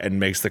crowd and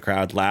makes the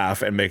crowd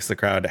laugh and makes the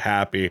crowd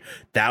happy,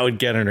 that would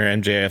get under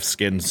MJF's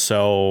skin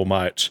so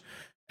much.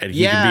 And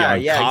he can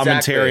be on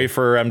commentary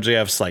for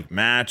MJF's like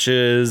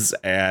matches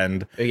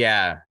and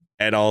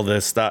all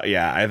this stuff.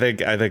 Yeah, I think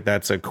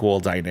that's a cool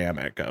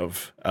dynamic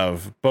of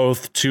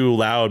both two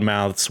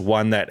loudmouths,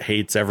 one that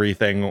hates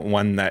everything,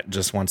 one that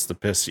just wants to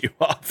piss you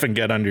off and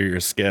get under your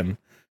skin.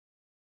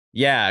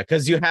 Yeah,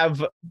 because you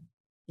have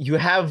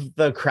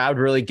the crowd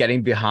really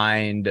getting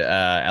behind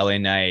LA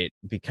Knight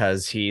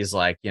because he's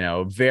like,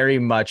 very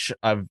much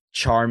a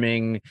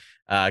charming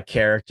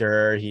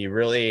character. He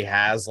really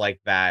has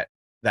like that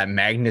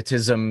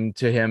magnetism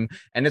to him,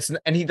 and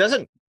he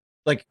doesn't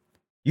like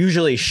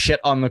usually shit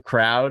on the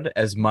crowd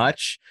as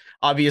much.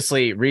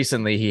 Obviously,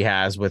 recently he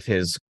has with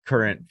his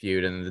current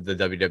feud in the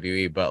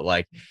WWE, but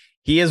like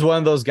he is one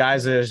of those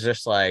guys that is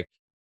just like,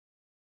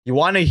 you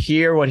want to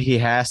hear what he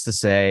has to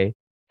say,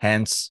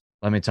 hence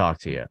let me talk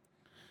to you.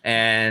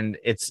 And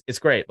it's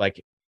great.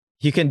 Like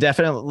you can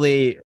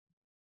definitely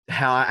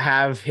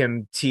have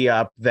him tee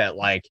up that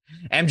like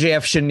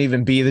MJF shouldn't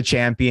even be the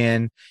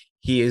champion.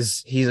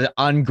 He's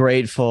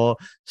ungrateful.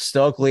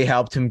 Stokely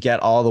helped him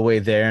get all the way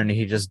there, and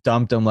he just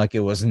dumped him like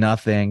it was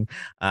nothing.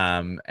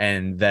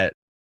 And that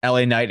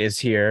LA Knight is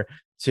here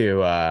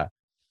to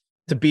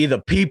be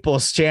the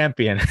people's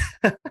champion.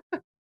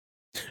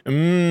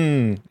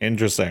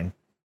 Interesting.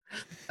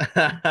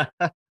 Have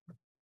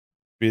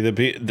a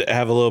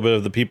little bit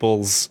of the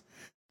people's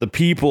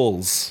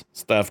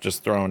stuff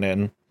just thrown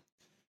in.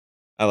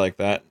 I like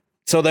that.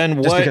 So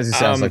then just because he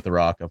sounds like The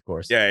Rock, of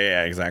course.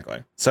 Yeah,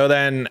 exactly. So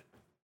then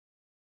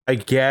I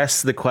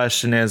guess the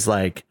question is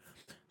like,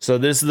 so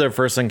this is their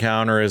first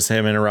encounter, is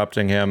him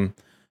interrupting him.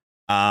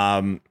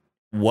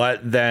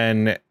 What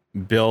then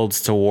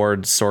builds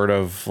towards sort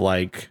of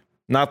like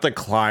not the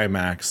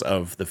climax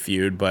of the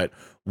feud, but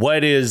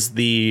what is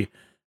the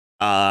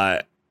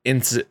what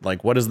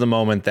is the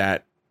moment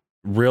that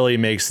really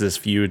makes this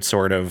feud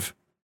sort of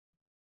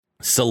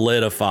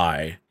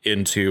solidify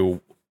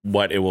into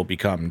what it will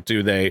become?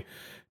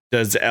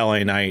 Does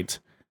LA Knight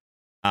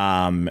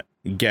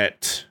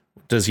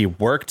does he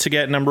work to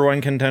get number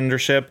one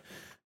contendership?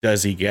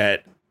 Does he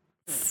get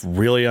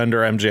really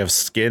under MJF's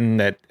skin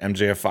that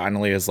MJF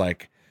finally is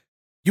like,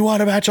 you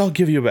want a match, I'll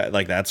give you a bet,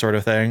 like that sort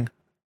of thing?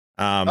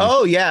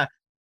 Oh yeah,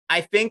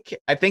 I think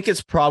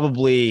it's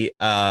probably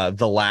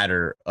the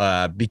latter,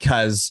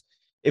 because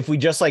if we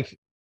just like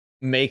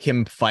make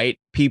him fight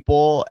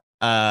people,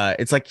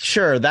 it's like,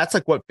 sure, that's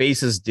like what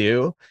faces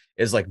do,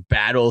 is like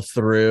battle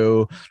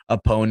through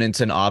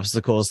opponents and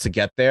obstacles to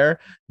get there.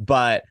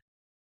 But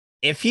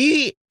if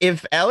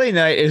LA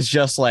Knight is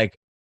just like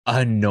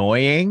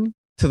annoying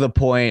to the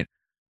point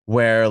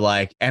where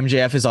like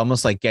MJF is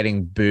almost like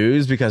getting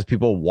boos because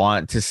people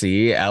want to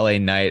see LA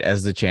Knight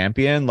as the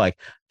champion, like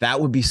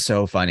that would be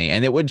so funny.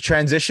 And it would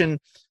transition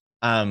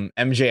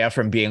MJF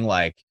from being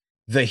like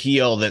the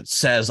heel that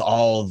says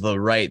all the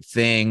right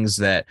things,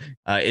 that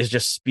is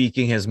just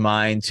speaking his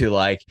mind, to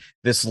like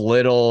this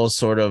little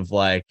sort of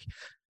like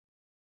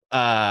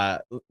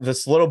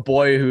this little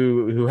boy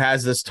who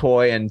has this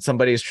toy and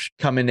somebody's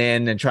coming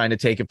in and trying to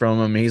take it from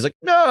him, and he's like,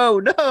 no,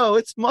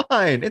 it's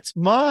mine.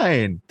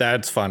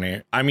 That's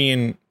funny. I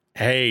mean,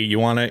 hey, you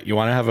want to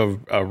have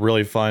a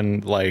really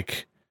fun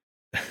like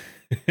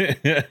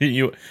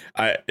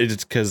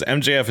it's because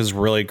MJF is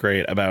really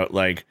great about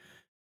like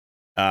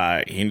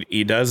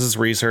he does his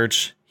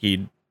research.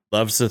 He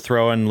loves to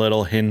throw in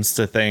little hints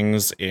to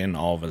things in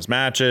all of his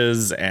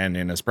matches and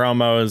in his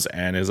promos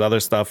and his other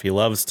stuff. He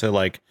loves to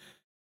like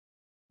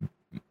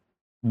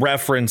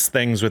reference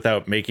things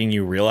without making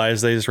you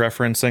realize that he's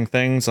referencing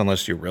things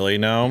unless you really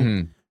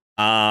know.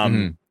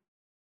 But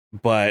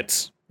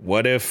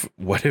what if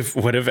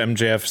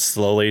MJF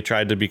slowly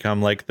tried to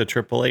become like the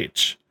Triple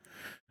H?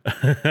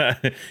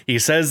 He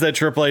says that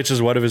Triple H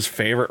is one of his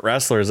favorite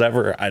wrestlers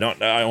ever. I don't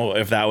know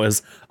if that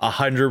was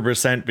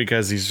 100%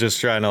 because he's just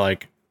trying to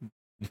like,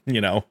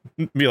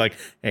 be like,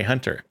 hey,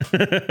 Hunter.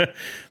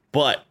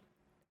 But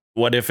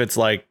what if it's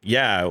like,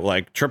 yeah,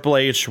 like Triple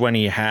H when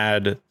he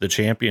had the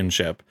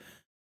championship,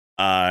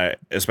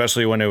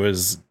 especially when it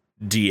was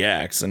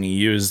DX, and he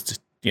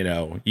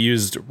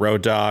used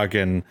Road Dogg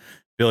and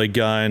Billy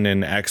Gunn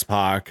and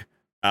X-Pac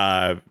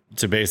to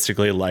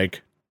basically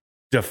like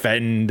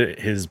defend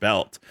his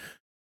belt.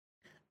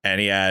 And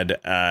he had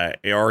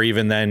or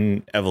even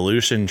then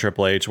Evolution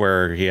Triple H,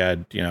 where he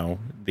had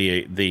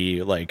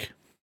the like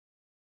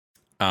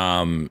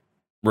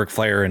Ric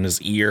Flair in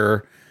his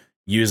ear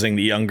using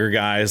the younger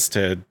guys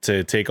to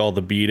take all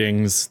the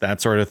beatings, that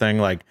sort of thing.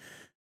 Like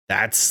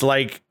that's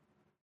like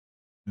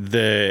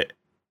that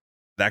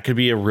could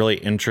be a really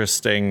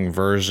interesting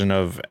version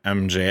of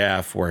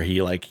MJF where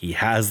he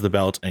has the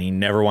belt and he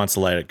never wants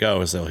to let it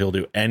go. So he'll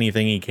do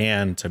anything he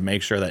can to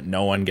make sure that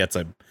no one gets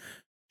a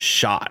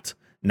shot.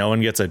 No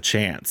one gets a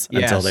chance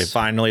until they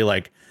finally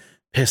like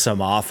piss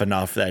him off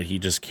enough that he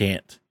just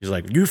can't. He's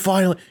like, you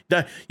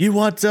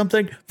want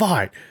something?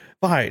 Fine.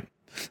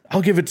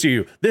 I'll give it to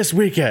you this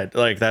weekend.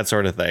 Like that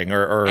sort of thing.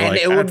 Or and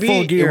like it would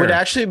Full Gear.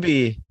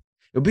 It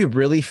would be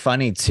really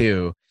funny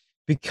too,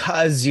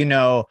 because,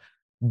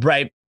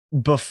 right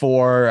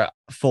before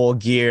Full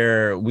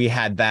Gear, we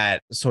had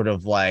that sort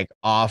of like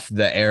off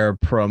the air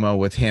promo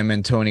with him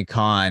and Tony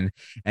Khan.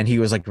 And he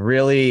was like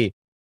really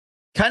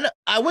kind of,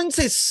 I wouldn't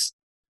say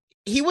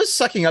he was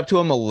sucking up to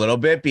him a little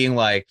bit, being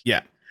like,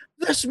 yeah,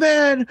 this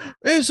man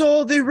is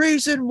all the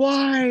reason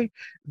why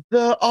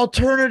the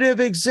alternative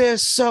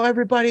exists. So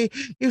everybody,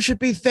 you should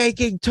be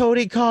thanking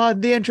Tony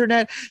Khan, the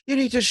internet. You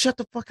need to shut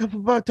the fuck up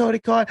about Tony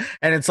Khan.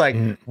 And it's like,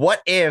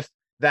 what if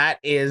that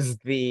is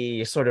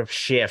the sort of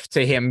shift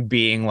to him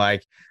being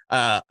like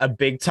a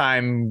big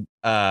time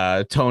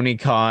Tony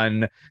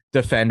Khan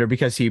defender,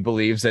 because he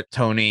believes that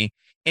Tony,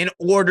 in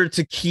order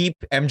to keep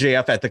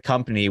MJF at the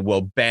company,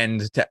 will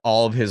bend to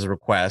all of his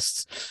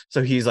requests.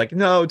 So he's like,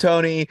 no,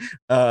 Tony,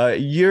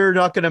 you're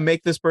not going to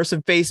make this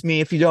person face me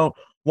if you don't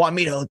want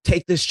me to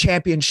take this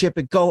championship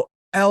and go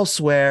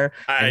elsewhere.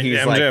 And he's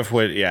MJF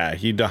would,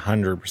 he'd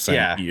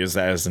 100% use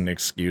that as an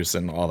excuse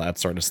and all that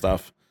sort of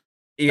stuff.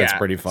 Yeah. That's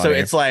pretty funny. So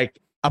it's like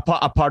a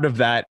part of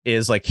that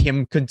is like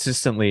him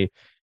consistently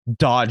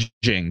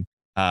dodging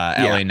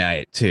LA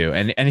Knight too,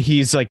 and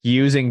he's like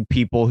using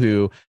people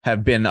who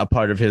have been a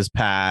part of his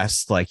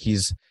past. Like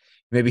he's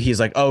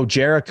like, oh,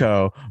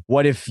 Jericho,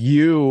 what if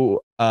you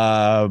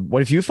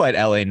fight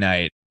LA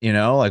Knight,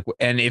 like,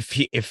 and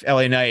if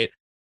LA Knight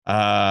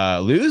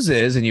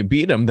loses and you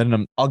beat him,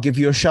 then I'll give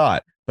you a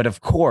shot. But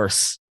of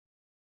course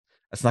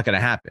that's not going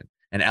to happen,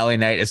 and LA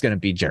Knight is going to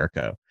beat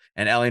Jericho,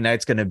 and LA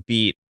Knight's going to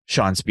beat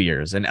Sean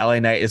Spears, and LA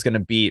Knight is going to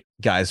beat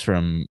guys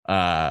from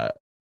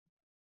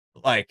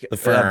like the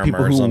firm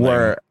people who something.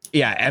 were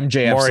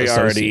MJF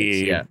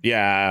Moriarty,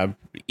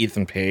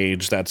 Ethan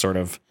Page, that sort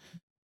of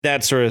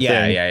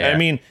thing. I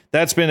mean,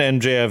 that's been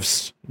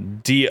MJF's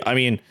I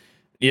mean,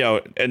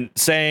 and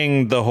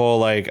saying the whole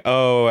like,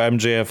 oh,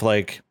 MJF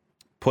like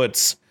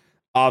puts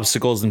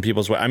obstacles in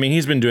people's way. I mean,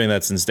 he's been doing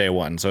that since day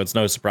one, so it's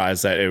no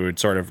surprise that it would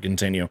sort of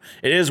continue.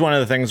 It is one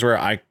of the things where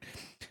I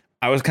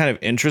was kind of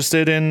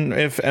interested in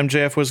if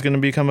MJF was going to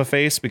become a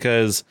face,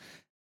 because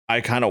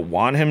I kind of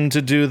want him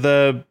to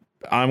do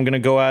I'm going to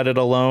go at it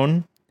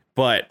alone,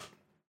 but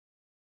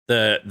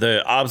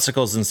the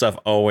obstacles and stuff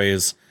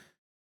always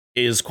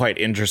is quite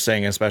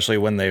interesting, especially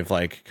when they've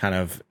like kind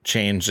of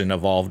changed and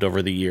evolved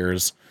over the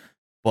years.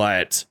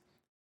 But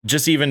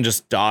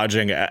just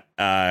dodging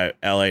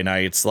LA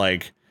Knight's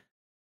like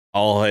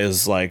all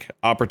his like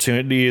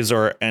opportunities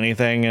or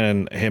anything,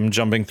 and him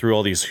jumping through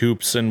all these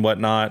hoops and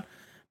whatnot.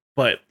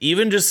 But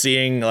even just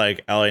seeing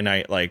like LA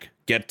Knight like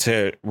get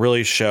to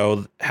really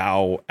show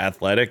how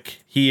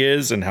athletic he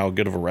is and how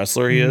good of a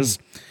wrestler he is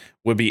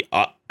would be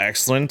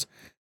excellent.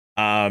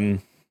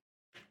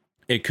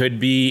 It could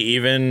be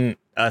even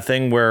a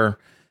thing where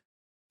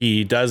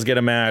he does get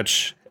a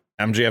match,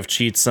 MJF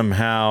cheats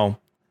somehow,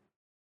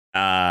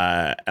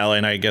 LA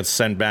Knight gets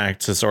sent back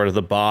to sort of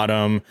the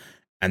bottom,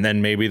 and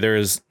then maybe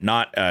there's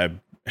not an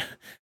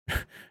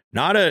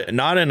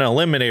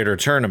eliminator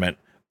tournament,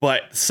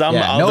 but some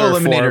other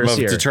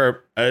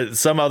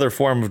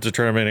form of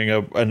determining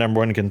a number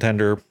one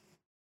contender,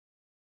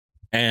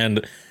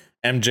 and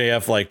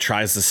MJF like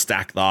tries to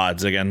stack the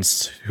odds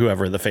against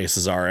whoever the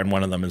faces are, and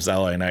one of them is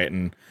LA Knight,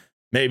 and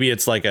maybe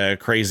it's like a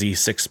crazy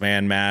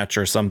 6-man match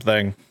or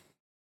something.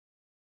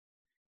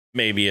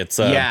 Maybe it's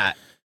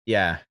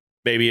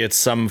maybe it's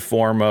some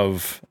form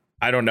of,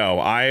 I don't know.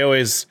 I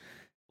always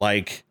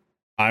like,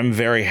 I'm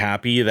very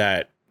happy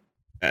that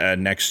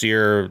next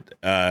year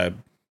the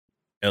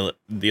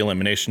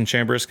Elimination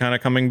Chamber is kind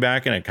of coming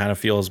back, and it kind of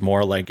feels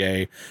more like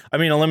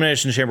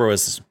Elimination Chamber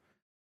was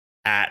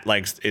at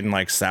like in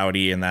like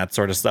Saudi and that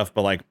sort of stuff,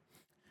 but like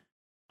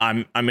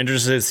I'm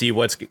interested to see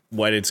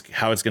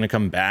how it's going to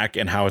come back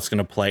and how it's going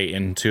to play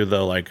into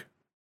the like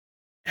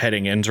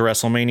heading into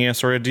WrestleMania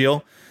sort of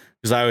deal,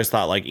 because I always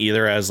thought like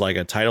either as like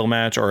a title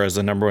match or as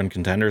a number one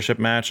contendership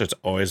match, it's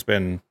always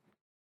been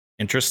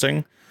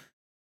interesting.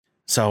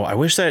 So I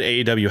wish that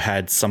AEW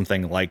had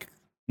something like,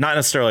 not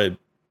necessarily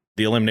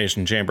the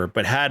Elimination Chamber,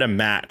 but had a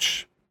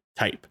match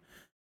type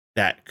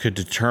that could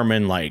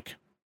determine like,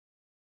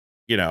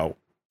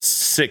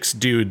 6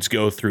 dudes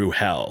go through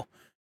hell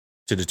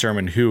to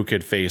determine who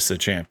could face the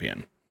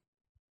champion.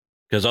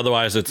 Because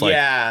otherwise it's like,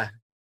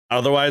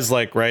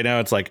 like right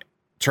now it's like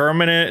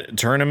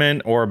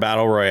tournament or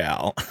battle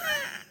royale.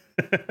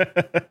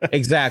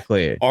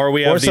 Exactly.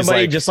 Or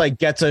somebody just like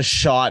gets a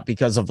shot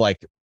because of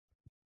like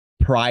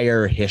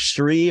prior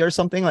history or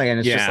something like, and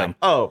it's just like,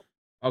 oh,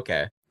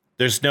 okay.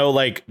 there's no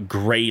like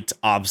great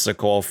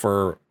obstacle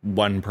for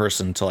one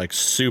person to like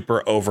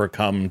super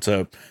overcome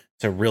to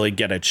really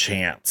get a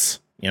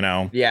chance, you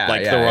know? Yeah,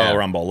 like the Royal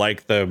Rumble,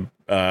 like the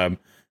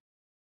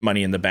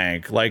Money in the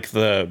Bank, like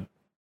the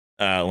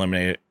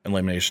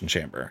Elimination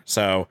Chamber.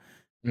 So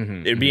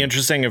it'd be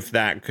interesting if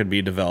that could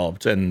be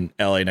developed and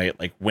LA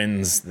Knight like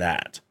wins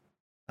that.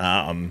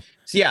 So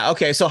yeah,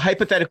 okay. So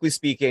hypothetically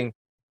speaking,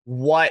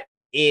 what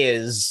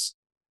is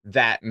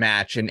that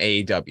match in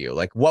AEW?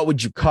 Like, what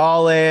would you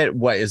call it?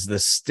 What is the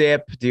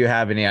stip? Do you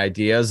have any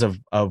ideas of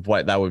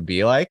what that would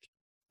be like?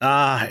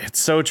 It's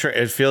so true.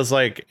 It feels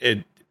like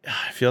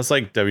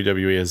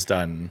WWE has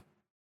done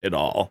it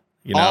all.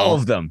 You know, all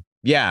of them.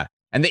 Yeah.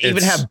 And they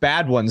even have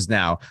bad ones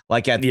now,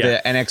 like at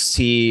the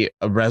NXT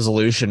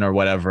Resolution or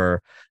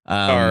whatever. Or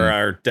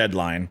our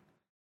Deadline.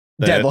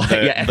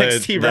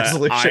 NXT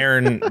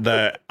Resolution.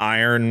 The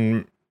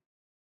Iron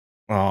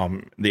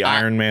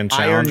Man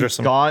Challenge or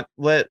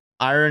something.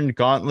 Iron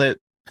Gauntlet.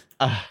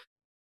 I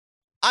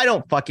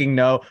don't fucking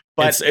know,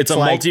 but it's a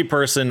like,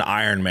 multi-person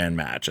Iron Man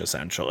match,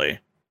 essentially.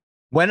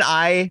 When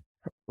I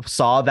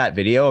saw that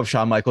video of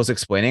Shawn Michaels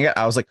explaining it,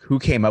 I was like, who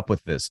came up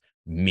with this?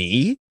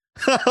 Me?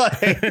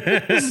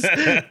 There's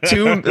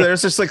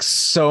just like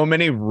so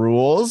many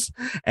rules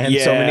and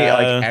so many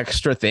like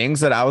extra things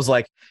that I was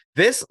like,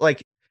 this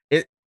like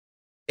it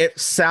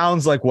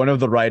sounds like one of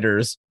the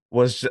writers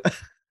was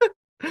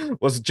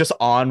just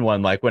on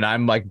one, like when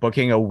I'm like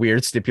booking a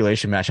weird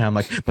stipulation match and I'm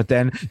like, but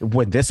then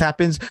when this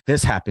happens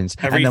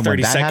every and then 30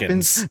 when that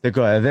seconds happens they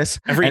go this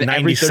every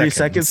 30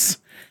 seconds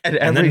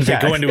and then they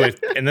go into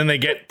it and then they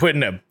get put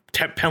in a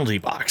penalty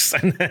box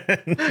and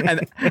then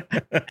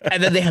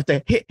they have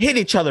to hit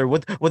each other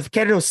with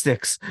kendo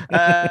sticks.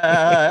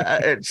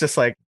 It's just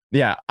like,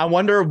 yeah, I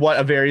wonder what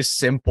a very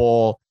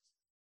simple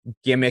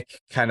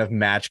gimmick kind of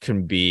match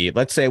can be,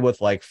 let's say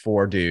with like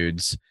 4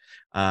 dudes,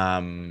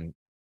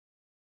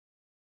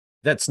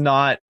 that's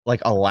not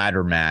like a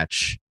ladder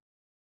match.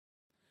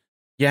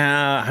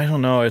 Yeah, I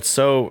don't know. It's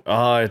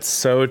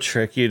so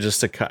tricky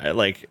just to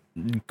like,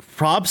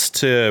 props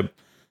to,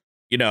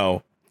 you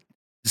know,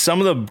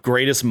 some of the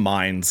greatest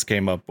minds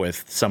came up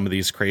with some of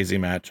these crazy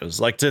matches.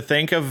 Like to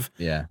think of,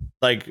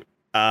 like,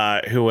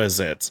 who was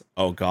it?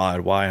 Oh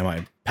God, why am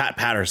I? Pat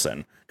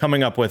Patterson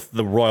coming up with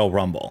the Royal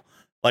Rumble.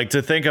 Like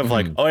to think of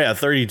like, oh yeah,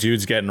 30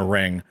 dudes get in a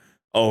ring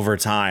over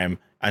time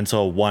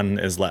until one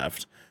is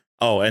left.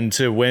 Oh, and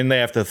to win, they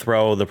have to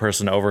throw the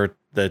person over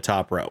the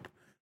top rope.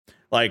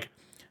 Like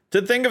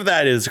to think of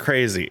that is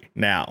crazy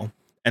now.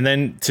 And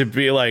then to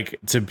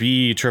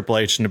be Triple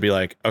H and to be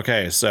like,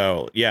 okay,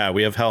 so yeah,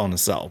 we have Hell in a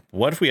Cell.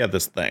 What if we had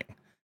this thing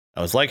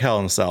that was like Hell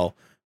in a Cell,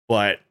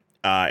 but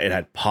it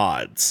had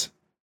pods?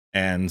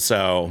 And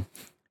so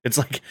it's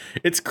like,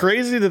 it's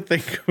crazy to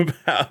think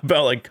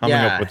about like coming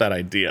up with that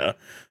idea.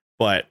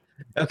 But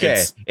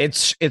okay,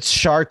 it's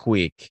Shark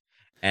Week,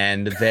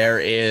 and there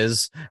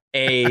is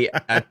a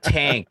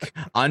tank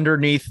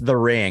underneath the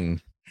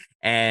ring,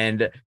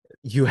 and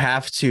you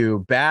have to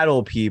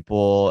battle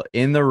people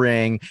in the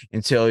ring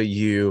until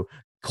you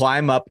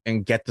climb up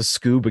and get the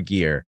scuba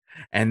gear.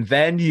 And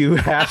then you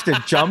have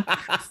to jump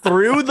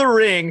through the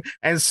ring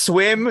and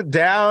swim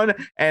down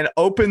and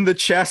open the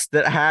chest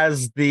that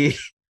has the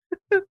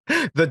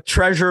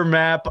treasure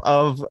map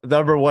of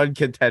 #1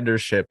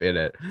 contendership in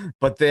it.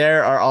 But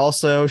there are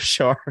also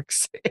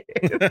sharks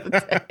in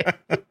the tank.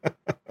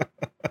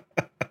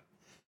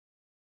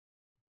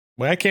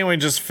 Why can't we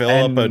just fill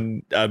up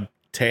a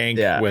tank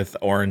with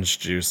orange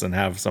juice and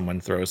have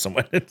someone throw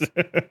someone?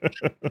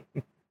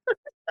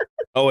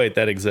 Oh wait,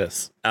 that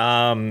exists.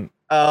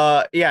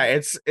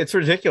 It's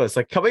ridiculous.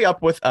 Like coming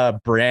up with a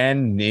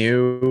brand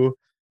new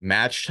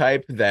match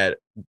type that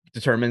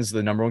determines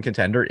the #1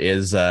 contender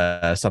is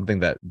something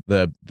that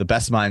the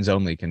best minds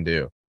only can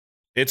do.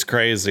 It's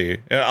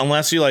crazy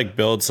unless you like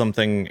build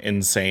something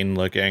insane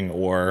looking,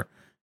 or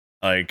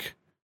like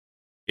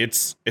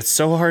it's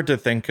so hard to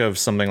think of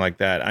something like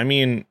that. I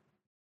mean,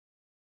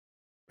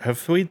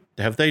 have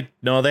they?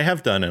 No, they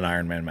have done an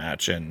Iron Man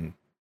match in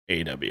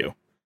AEW.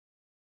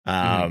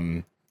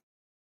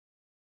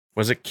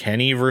 Was it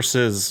Kenny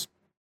versus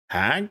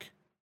Hag?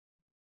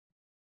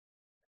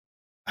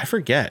 I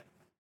forget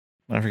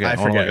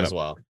as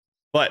well.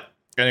 But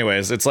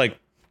anyways, it's like,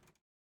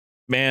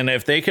 man,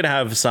 if they could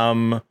have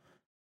some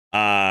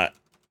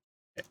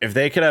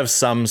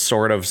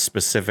sort of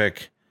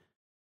specific,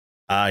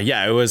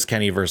 it was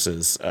Kenny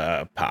versus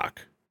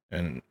Pac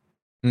in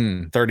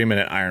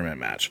 30-minute Iron Man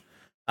match.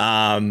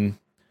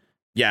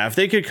 If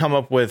they could come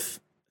up with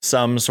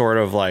some sort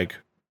of like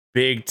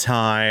big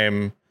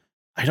time,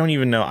 I don't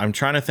even know. I'm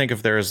trying to think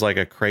if there's like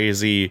a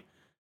crazy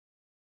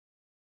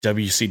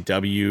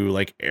WCW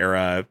like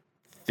era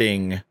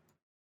thing,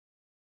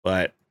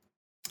 but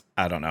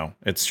I don't know.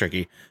 It's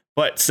tricky,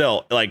 but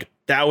still, like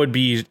that would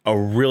be a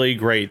really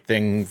great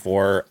thing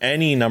for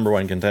any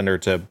 #1 contender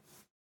to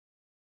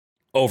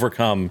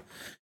overcome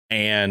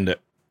and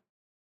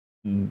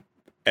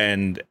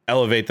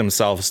elevate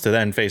themselves to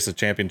then face the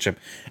championship.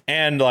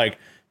 And like,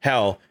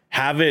 hell,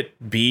 have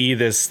it be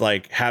this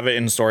like have it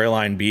in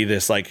storyline be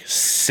this like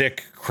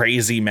sick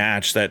crazy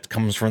match that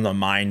comes from the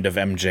mind of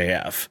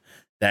MJF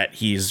that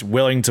he's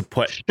willing to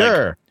put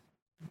Sure. like,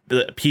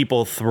 the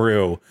people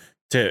through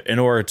in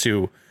order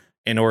to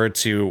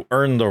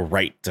earn the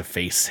right to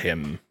face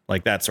him,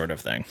 like that sort of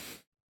thing.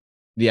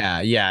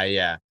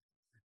 Yeah.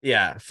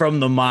 From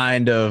the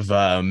mind of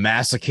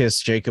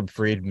masochist Jacob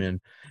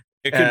Friedman.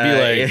 It could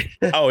be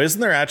like, oh,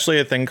 isn't there actually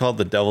a thing called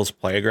the Devil's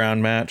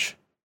Playground match?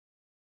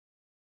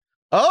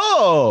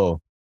 Oh,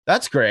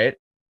 that's great.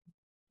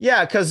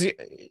 Yeah, because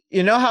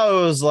you know how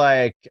it was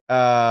like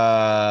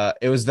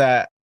it was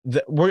that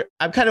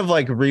I'm kind of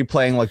like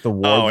replaying like the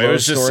Wardlow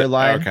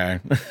storyline. Okay.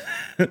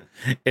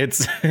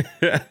 it's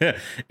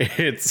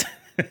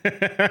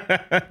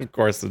of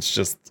course it's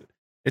just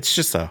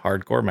a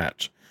hardcore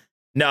match.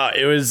 No,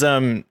 it was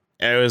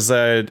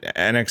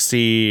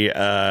NXT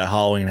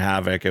Halloween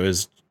Havoc. It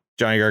was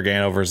Johnny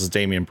Gargano versus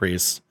Damian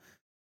Priest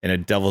in a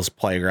Devil's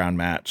Playground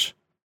match.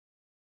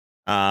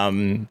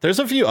 There's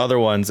a few other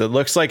ones. It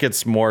looks like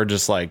it's more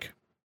just like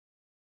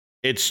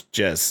it's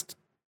just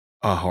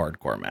a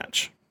hardcore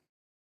match.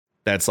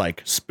 That's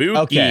like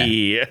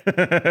spooky.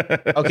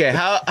 Okay,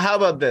 how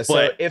about this?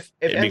 But so if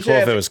it'd be MJF cool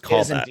if it was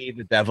called is that. indeed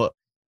the devil,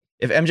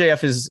 if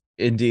MJF is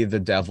indeed the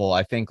devil,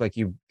 I think like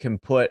you can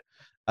put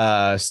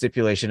a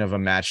stipulation of a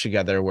match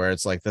together where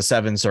it's like the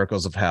 7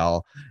 circles of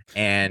hell,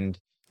 and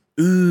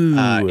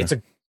it's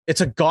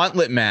a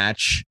gauntlet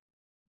match.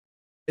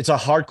 It's a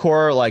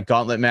hardcore like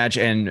gauntlet match,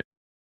 and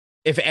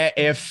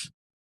if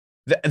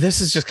this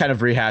is just kind of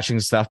rehashing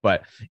stuff,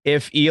 but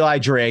if Eli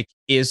Drake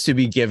is to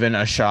be given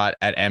a shot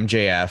at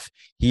MJF,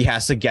 he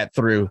has to get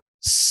through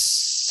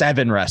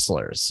 7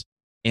 wrestlers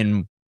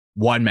in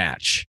one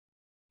match,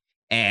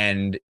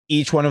 and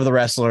each one of the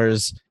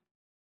wrestlers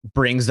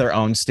brings their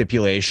own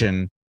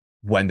stipulation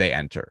when they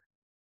enter.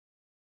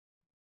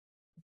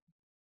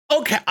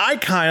 Okay, I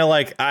kind of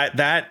like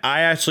that. I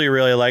actually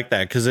really like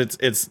that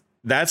because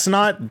that's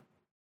not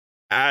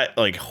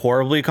like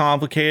horribly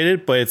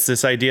complicated, but it's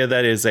this idea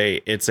that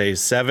it's a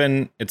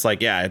 7. It's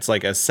like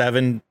a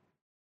 7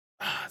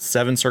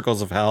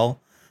 circles of hell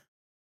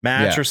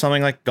match or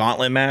something, like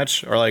gauntlet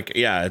match, or like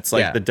it's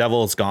like the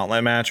Devil's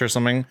Gauntlet match or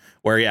something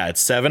where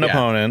it's 7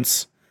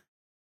 opponents.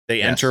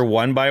 They enter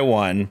one by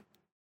one.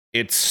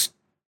 It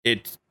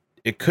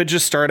could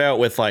just start out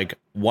with like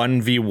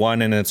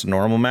 1v1 in its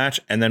normal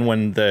match, and then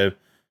when the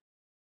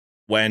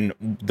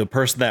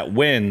person that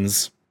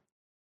wins,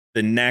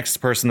 the next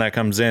person that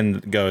comes in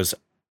goes,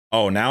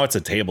 oh, now it's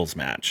a tables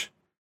match.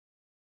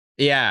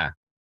 Yeah,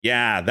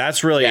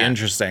 that's really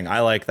interesting. I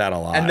like that a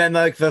lot. And then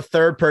like the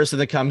third person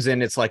that comes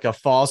in, it's like a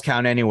Falls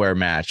Count Anywhere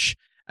match.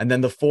 And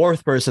then the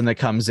fourth person that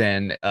comes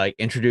in like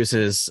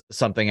introduces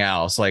something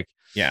else. Like,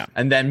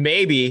 and then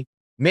maybe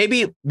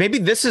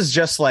this is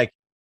just like,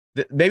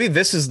 maybe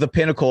this is the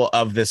pinnacle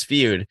of this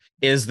feud,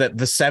 is that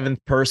the 7th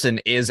person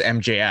is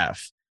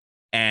MJF,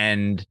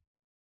 and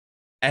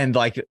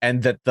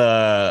that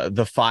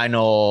the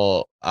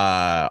final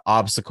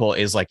obstacle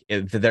is like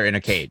they're in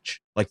a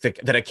cage, like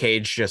that a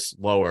cage just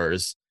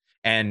lowers,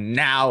 and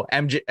now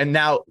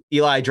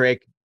Eli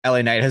Drake,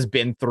 LA Knight, has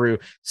been through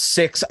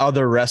 6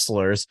 other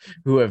wrestlers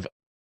who have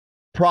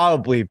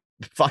probably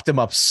fucked him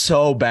up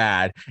so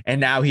bad,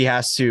 and now he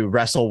has to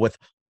wrestle with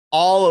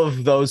all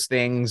of those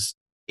things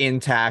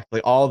intact,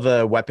 like all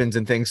the weapons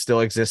and things still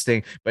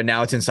existing, but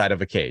now it's inside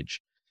of a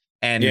cage.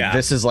 And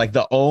this is like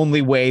the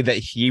only way that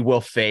he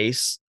will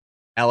face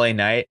LA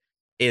Knight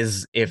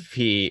is if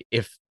he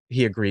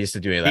agrees to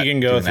do that. He can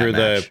go through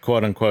the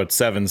quote unquote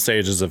 7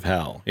 stages of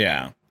hell.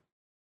 Yeah,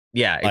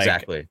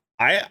 exactly.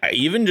 I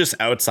even just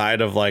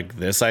outside of like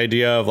this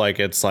idea of like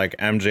it's like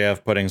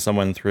MJF putting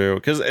someone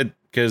through,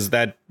 because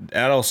that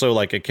also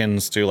like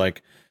akins to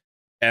like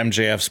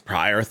MJF's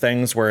prior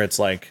things where it's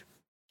like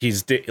he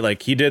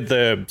did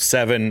the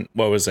 7,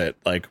 what was it,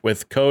 like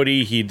with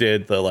Cody, he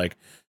did the like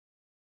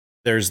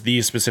there's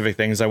these specific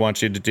things I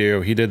want you to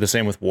do. He did the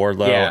same with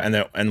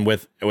Wardlow, and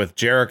with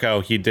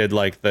Jericho, he did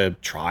like the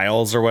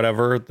trials or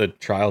whatever, the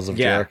trials of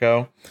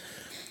Jericho.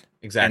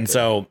 Exactly. And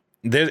so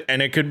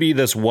and it could be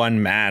this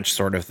one match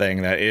sort of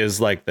thing that is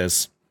like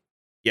this,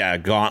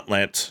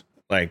 gauntlet,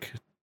 like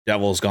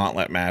Devil's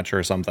Gauntlet match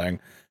or something.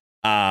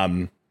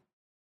 But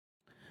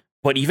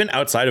even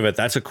outside of it,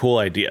 that's a cool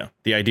idea.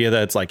 The idea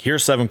that it's like,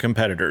 here's 7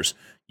 competitors.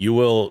 You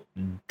will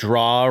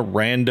draw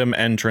random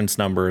entrance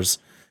numbers.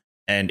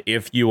 And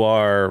if you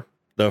are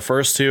the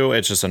first 2,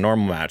 it's just a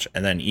normal match.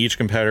 And then each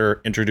competitor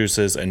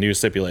introduces a new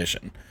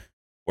stipulation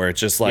where it's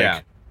just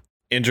like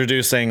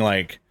introducing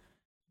like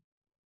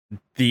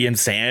the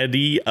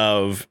insanity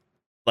of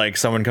like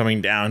someone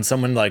coming down,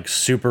 someone like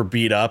super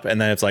beat up.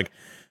 And then it's like,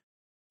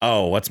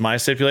 oh, what's my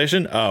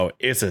stipulation? Oh,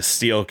 it's a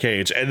steel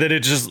cage. And then it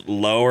just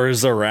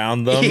lowers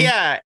around them.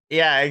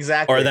 Yeah,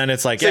 exactly. Or then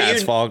it's like,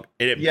 it's fall.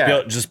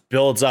 Just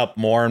builds up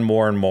more and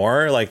more and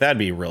more. Like that'd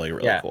be really,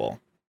 really cool.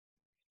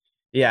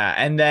 Yeah.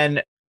 And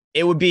then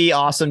it would be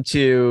awesome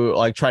to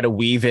like try to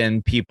weave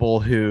in people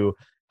who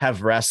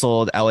have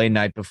wrestled LA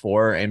Knight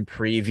before in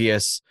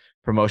previous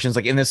promotions,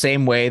 like in the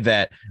same way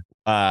that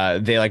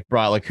they like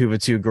brought like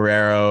Juventud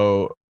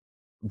Guerrero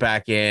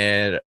back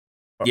in,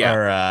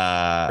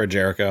 for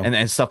Jericho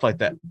and stuff like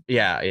that.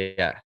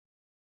 Yeah.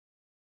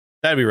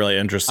 That'd be really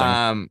interesting.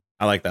 I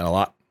like that a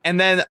lot. And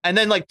then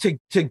like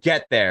to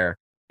get there,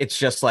 it's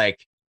just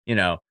like, you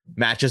know,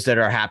 matches that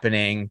are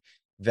happening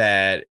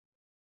that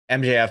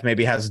MJF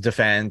maybe has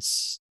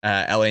defense.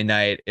 LA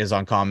Knight is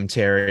on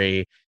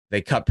commentary.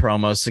 They cut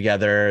promos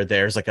together.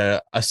 There's like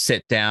a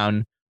sit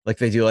down, like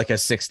they do like a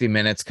 60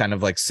 minutes kind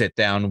of like sit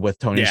down with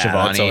Tony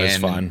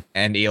Schiavone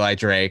and Eli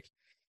Drake.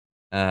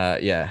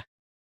 Yeah.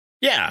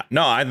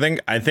 No,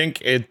 I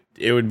think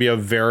it would be a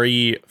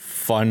very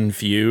fun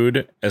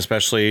feud,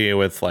 especially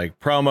with like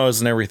promos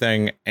and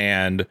everything,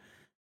 and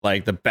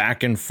like the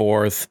back and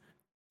forth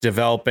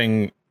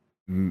developing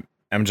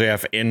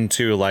MJF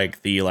into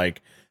like the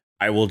like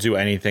I will do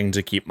anything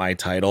to keep my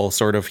title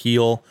sort of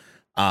heel.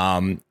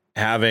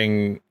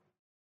 Having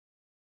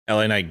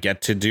LA Knight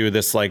get to do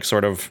this like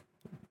sort of,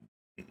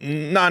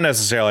 not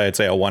necessarily I'd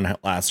say a one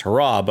last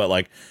hurrah, but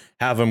like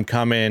have him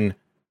come in,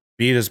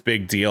 be this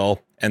big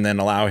deal, and then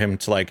allow him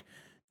to like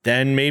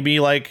then maybe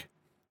like,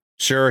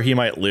 sure, he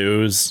might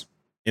lose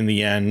in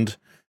the end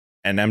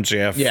and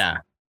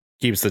MJF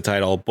keeps the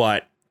title,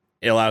 but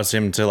it allows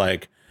him to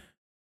like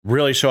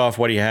really show off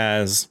what he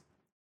has,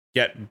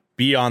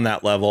 be on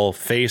that level,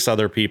 face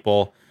other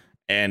people,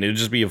 and it'd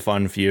just be a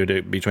fun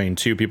feud between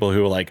two people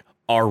who like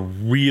are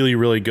really,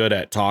 really good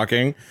at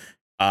talking,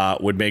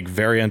 would make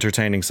very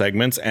entertaining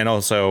segments, and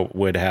also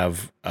would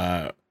have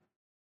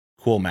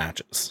cool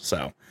matches.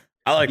 So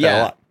I like that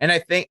a lot. And I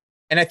think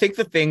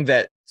the thing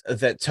that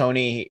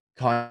Tony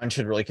Khan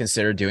should really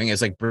consider doing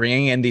is like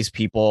bringing in these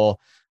people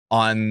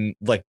on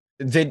like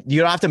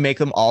you don't have to make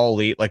them all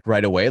elite like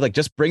right away. Like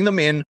just bring them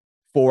in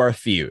for a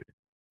feud.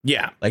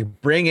 Yeah.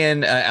 Like bring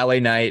in LA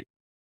Knight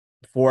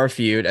for a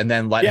feud and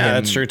then let him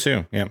that's true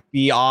too. Yeah.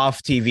 Be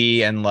off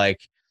TV and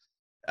like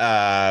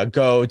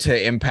go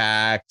to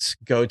Impact,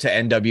 go to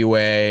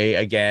NWA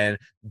again,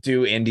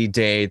 do indie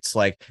dates.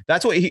 Like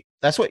that's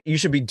what you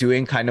should be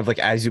doing kind of like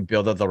as you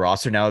build up the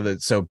roster now that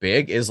it's so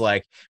big, is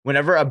like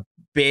whenever a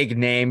big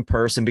name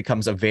person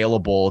becomes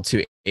available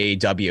to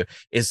AEW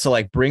is to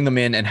like bring them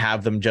in and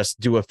have them just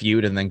do a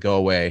feud and then go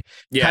away.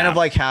 Yeah. Kind of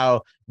like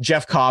how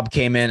Jeff Cobb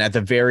came in at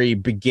the very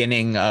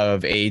beginning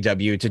of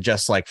AEW to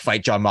just like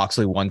fight Jon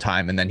Moxley one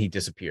time and then he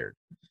disappeared.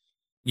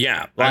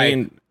 Yeah. Like, I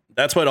mean,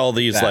 that's what all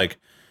these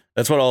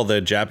that's what all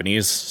the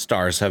Japanese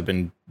stars have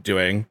been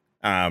doing.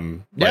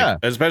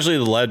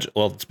 Especially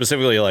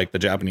specifically like the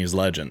Japanese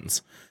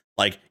legends.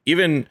 Like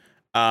even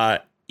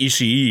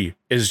Ishii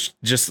is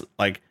just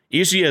like,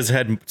 Ishii has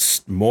had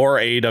more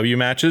AEW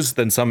matches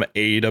than some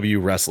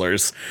AEW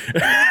wrestlers.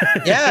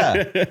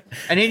 Yeah.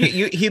 And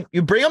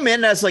you bring him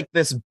in as like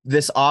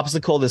this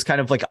obstacle, this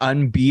kind of like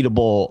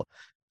unbeatable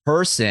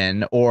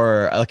person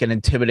or like an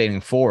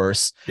intimidating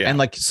force. Yeah. And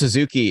like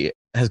Suzuki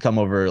has come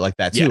over like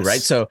that too,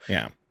 right? So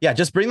yeah,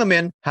 just bring them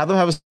in, have them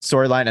have a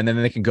storyline, and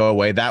then they can go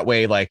away. That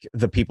way, like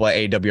the people at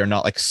AEW are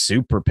not like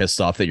super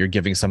pissed off that you're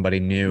giving somebody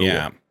new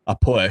a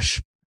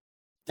push.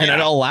 And it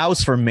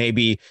allows for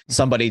maybe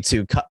somebody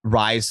to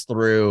rise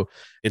through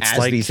as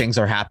like, these things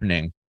are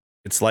happening.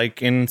 It's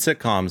like in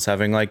sitcoms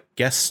having like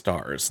guest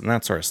stars and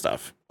that sort of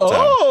stuff.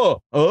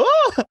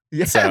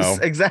 Yes,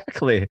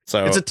 exactly.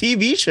 So it's a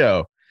TV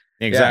show.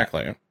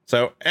 Exactly. Yeah.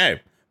 So, hey,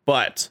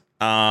 but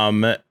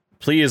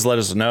please let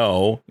us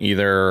know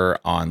either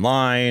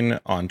online,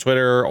 on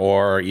Twitter,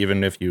 or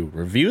even if you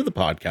review the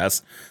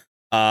podcast,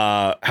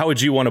 how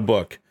would you want to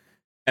book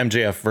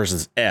MJF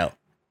versus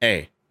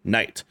LA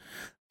Knight?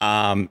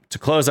 To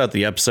close out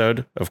the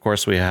episode, of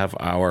course, we have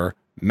our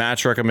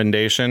match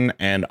recommendation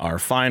and our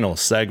final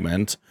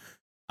segment.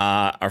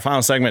 Our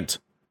final segment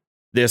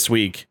this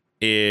week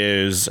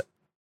is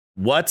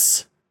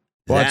what's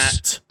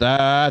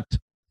that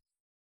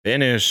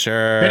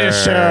finisher?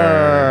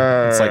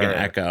 It's like an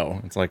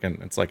echo. It's like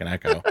an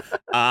echo.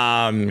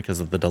 Because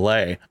of the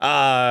delay.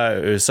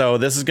 So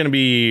this is going to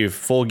be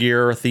Full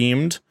Gear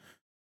themed.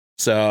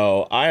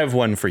 So I have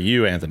one for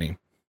you, Anthony.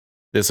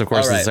 This, of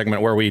course, is a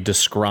segment where we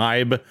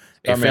describe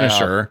a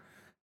finisher,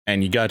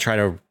 and you got to try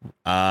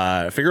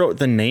to figure out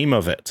the name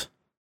of it.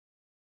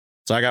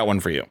 So I got one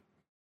for you.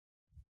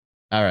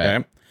 All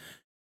right.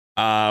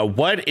 Okay.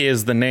 What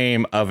is the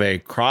name of a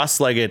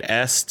cross-legged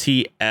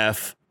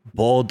STF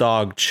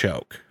bulldog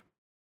choke?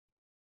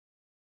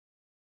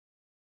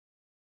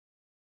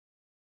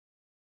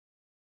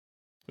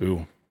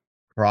 Ooh.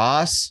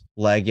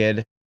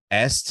 Cross-legged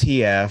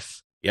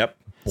STF. Yep.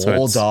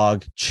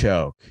 Bulldog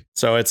choke.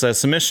 So it's a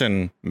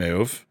submission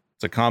move.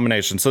 It's a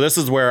combination. So this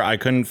is where I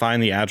couldn't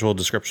find the actual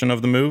description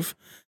of the move,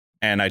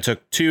 and I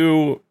took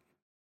two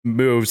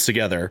moves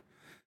together.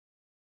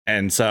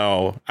 And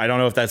so I don't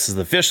know if that's the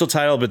official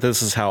title, but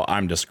this is how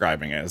I'm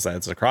describing it. Is that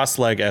it's a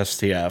cross-leg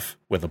STF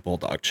with a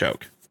bulldog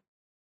choke.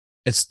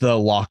 It's the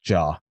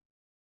lockjaw.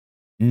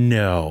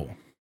 No.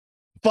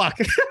 Fuck.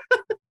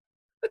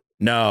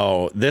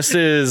 No, this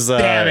is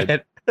damn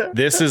it.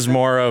 This is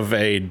more of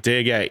a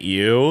dig at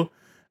you.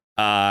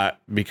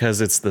 Because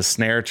it's the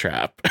snare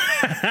trap.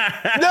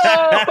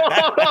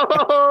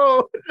 No!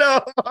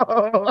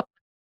 No.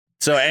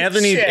 So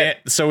Anthony, Shit.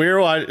 we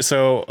were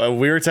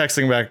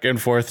texting back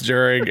and forth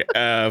during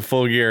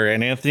Full Gear,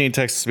 and Anthony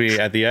texts me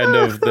at the end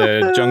of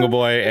the Jungle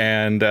Boy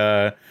and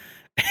and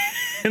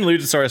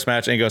Luchasaurus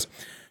match, and he goes,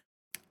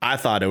 "I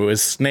thought it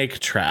was Snake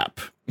Trap."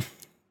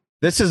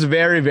 This is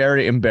very,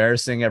 very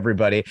embarrassing,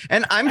 everybody.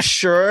 And I'm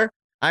sure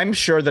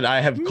that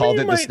I have called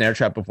it the Snare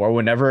Trap before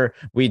whenever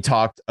we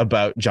talked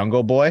about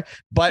Jungle Boy.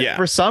 But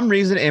for some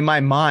reason in my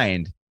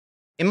mind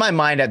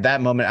at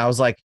that moment, I was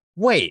like,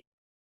 wait,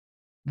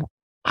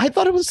 I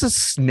thought it was a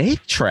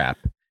snake trap.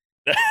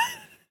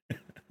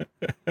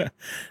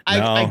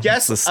 I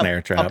guess it's a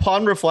snare trap.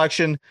 Upon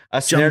reflection,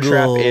 a snare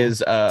trap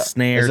is a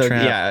snare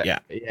trap. Yeah,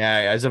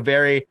 it's a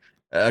very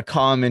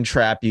common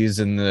trap used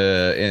in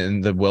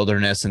the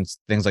wilderness and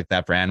things like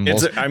that for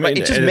animals. But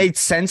it just made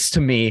sense to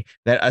me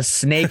that a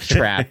snake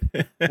trap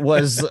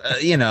was,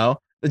 the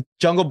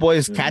Jungle Boy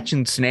is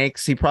catching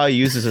snakes. He probably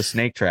uses a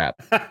snake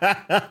trap.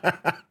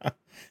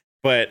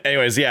 But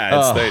anyways, he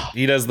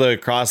does the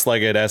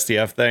cross-legged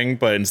STF thing,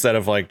 but instead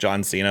of like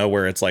John Cena,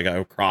 where it's like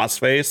a cross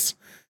face,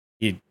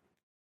 he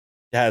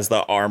has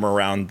the arm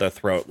around the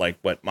throat, like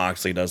what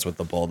Moxley does with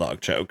the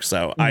bulldog choke.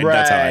 So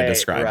that's how I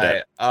described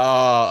it.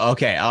 Oh,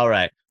 okay. All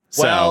right.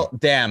 Well,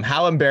 damn,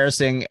 how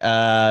embarrassing.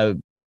 I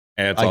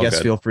guess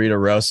feel free to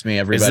roast me,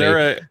 everybody. Is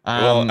there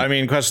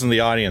question to the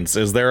audience.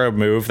 Is there a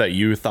move that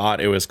you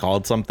thought it was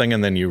called something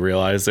and then you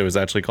realized it was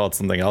actually called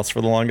something else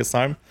for the longest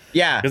time?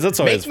 Yeah. Because that's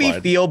always Make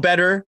me feel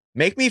better.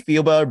 Make me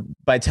feel better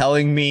by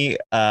telling me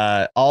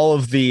all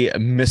of the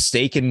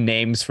mistaken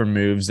names for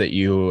moves that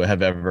you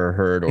have ever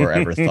heard or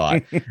ever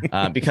thought,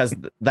 because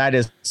that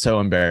is so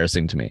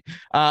embarrassing to me.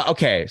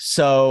 Okay,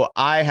 so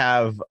I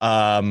have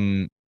a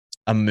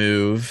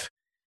move.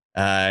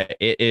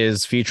 It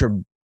is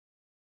featured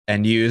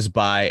and used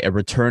by a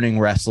returning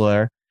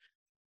wrestler.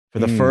 For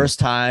the first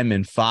time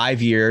in 5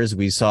 years,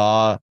 we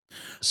saw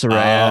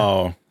Saraya.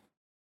 Oh.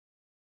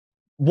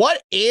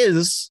 What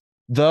is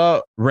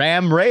the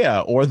Ram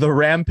Rhea or the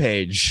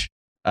Rampage,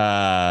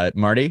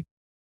 Marty?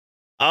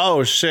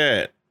 Oh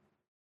shit!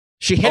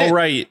 She hit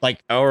it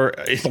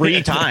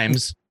 3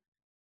 times.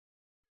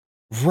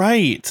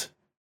 Right.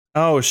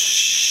 Oh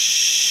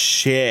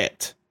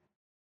shit.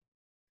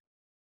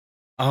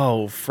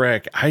 Oh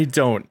frick! I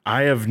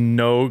have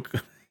no.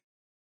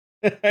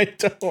 I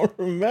don't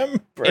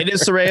remember. It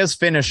is Saraya's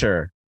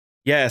finisher.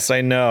 Yes,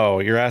 I know.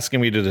 You're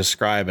asking me to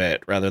describe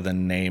it rather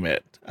than name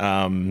it.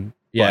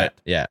 Yeah.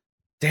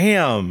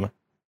 Damn.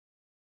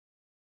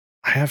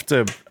 I have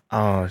to.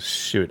 Oh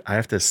shoot! I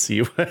have to see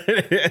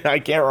what. I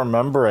can't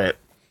remember it.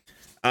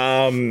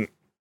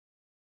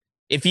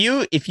 If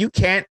you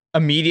can't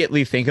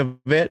immediately think of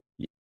it,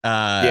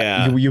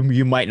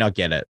 you might not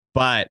get it.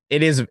 But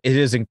it is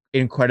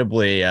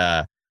incredibly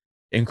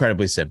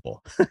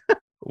simple,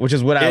 which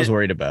is what I was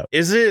worried about.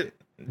 Is it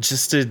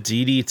just a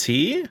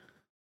DDT?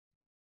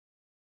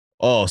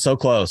 Oh, so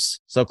close,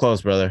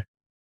 brother.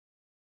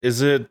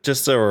 Is it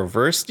just a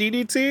reverse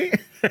DDT?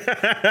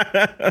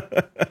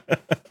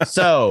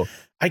 So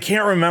I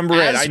can't remember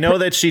it. I know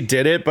that she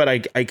did it, but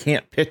I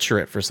can't picture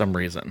it for some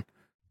reason.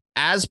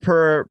 As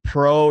per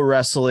pro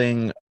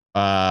wrestling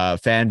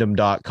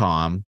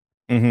fandom.com,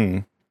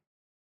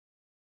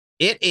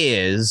 it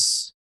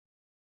is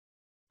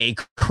a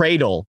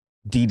cradle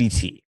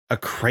DDT. A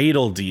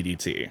cradle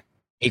DDT.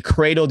 A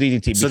cradle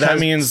DDT. So that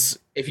means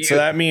if you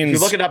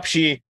look it up,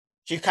 she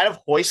kind of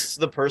hoists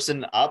the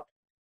person up.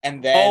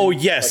 And then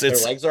their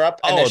legs are up.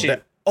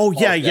 And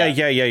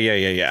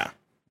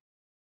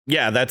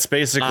Yeah, that's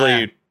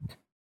basically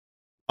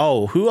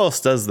who else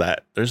does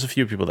that? There's a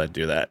few people that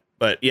do that.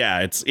 But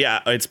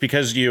it's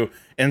because you,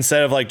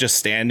 instead of like just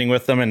standing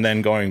with them and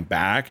then going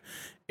back,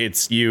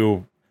 it's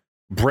you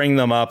bring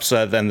them up so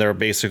that then they're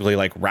basically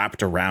like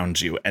wrapped around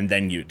you and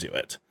then you do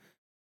it.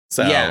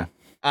 So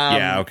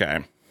okay.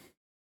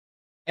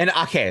 And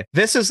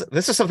this is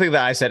something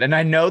that I said, and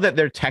I know that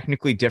they're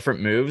technically different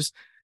moves,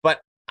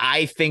 but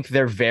I think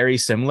they're very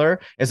similar.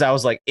 As I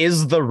was like,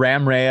 is the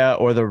Ram Rhea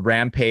or the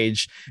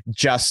Rampage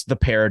just the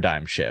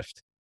paradigm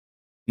shift?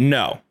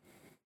 No.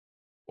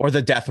 Or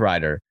the Death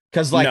Rider?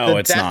 Because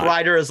the Death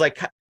Rider is like,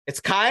 it's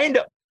kind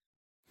of,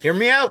 hear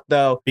me out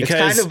though, because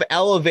it's kind of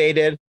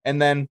elevated,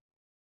 and then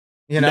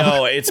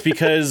no, it's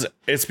because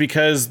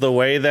the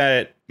way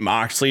that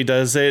Moxley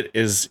does it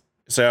is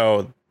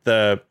so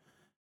the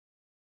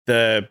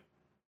I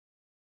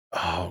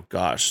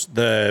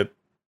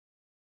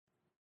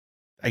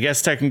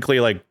guess technically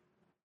like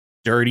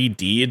Dirty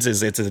Deeds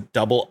it's a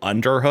double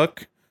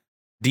underhook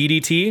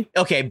DDT.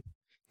 Okay,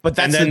 but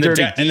that's the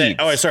Dirty Deeds.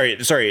 The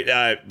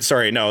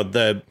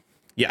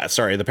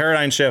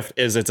paradigm shift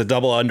is it's a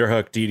double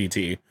underhook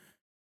DDT.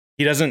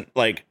 He doesn't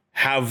like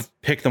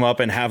pick them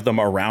up and have them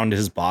around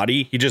his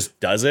body. He just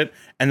does it.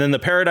 And then the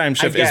paradigm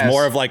shift is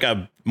more of like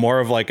a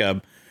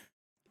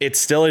it's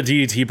still a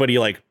DDT, but he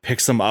like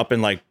picks them up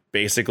and like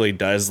basically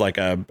does like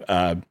a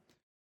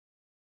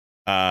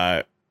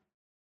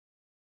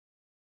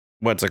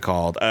what's it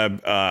called?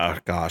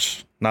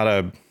 Not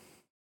a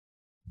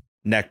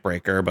neck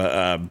breaker,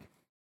 but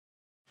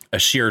a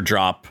sheer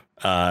drop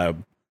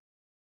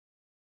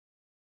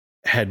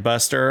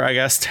headbuster, I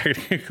guess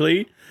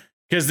technically,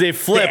 because they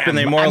flip and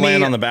they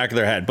land on the back of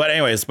their head. But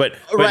anyways, but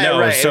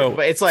no. So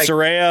it's like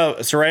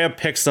Saraya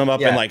picks them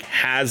up and like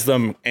has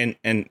them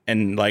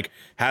and like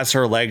has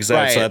her legs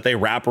out so that they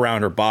wrap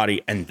around her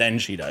body, and then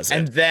she does it,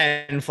 and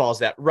then falls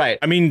down. Right.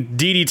 I mean,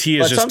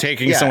 DDT is just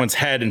taking someone's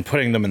head and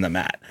putting them in the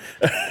mat.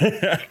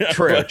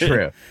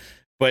 True.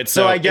 But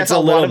so I guess it's a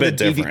little lot bit of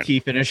the different.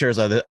 DDT finishers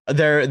are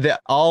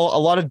a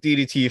lot of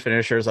DDT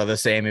finishers are the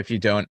same if you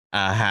don't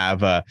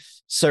have a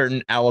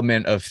certain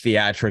element of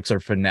theatrics or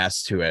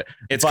finesse to it.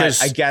 It's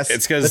because I guess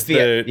it's because the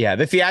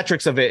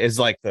theatrics of it is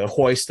like the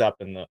hoist up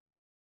and the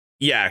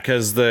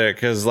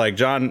because like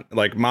John,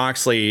 like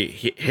Moxley,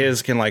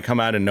 his can like come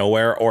out of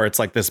nowhere, or it's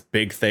like this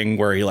big thing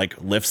where he like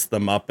lifts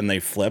them up and they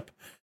flip,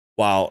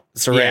 while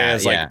Saraya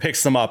is like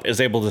picks them up, is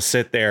able to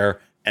sit there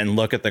and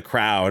look at the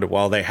crowd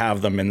while they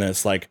have them in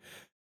this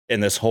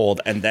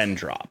hold and then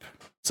drop.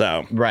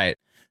 So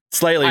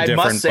slightly different.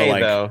 I must say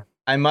though,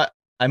 I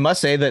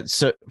must say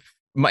that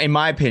in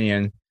my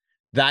opinion,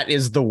 that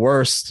is the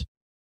worst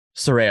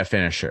Saraya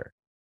finisher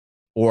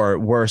or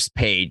worst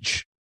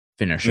Paige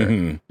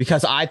finisher,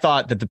 because I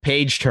thought that the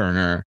Paige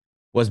turner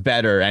was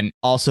better, and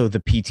also the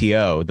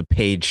PTO, the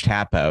Paige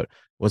tap out,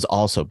 was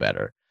also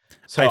better.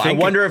 So I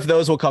wonder if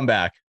those will come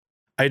back.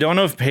 I don't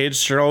know if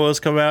Paige turner will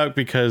come out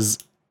because,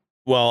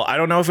 well, I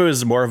don't know if it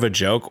was more of a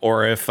joke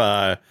or if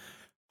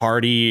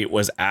Hardy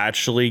was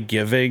actually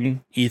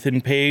giving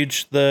Ethan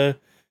Page the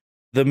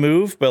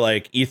move, but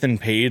like Ethan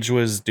Page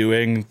was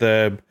doing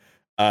the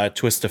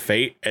twist of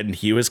fate and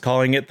he was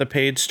calling it the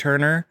Page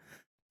turner.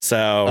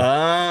 So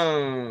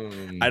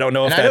I don't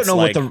know if that's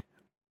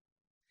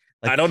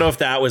I don't know if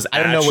that was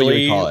I don't know what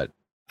you would call it.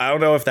 I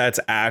don't know if that's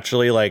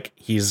actually like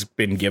he's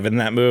been given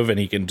that move and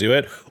he can do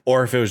it,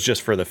 or if it was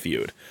just for the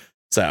feud.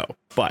 So,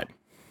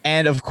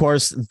 and of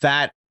course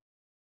that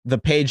the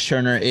Page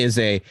turner is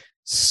a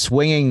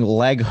swinging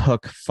leg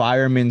hook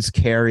fireman's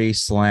carry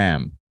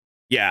slam.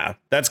 Yeah,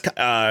 that's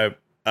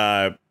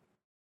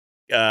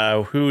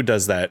who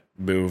does that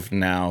move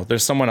now?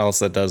 There's someone else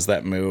that does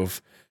that move.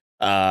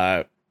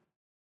 I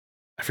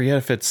forget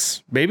if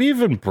it's maybe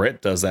even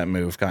Britt does that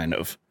move kind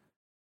of.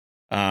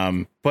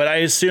 But I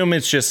assume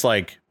it's just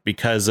like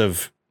because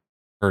of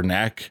her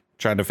neck,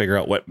 trying to figure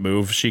out what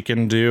move she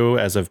can do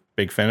as a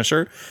big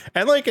finisher.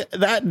 And like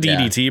that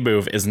DDT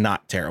move is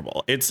not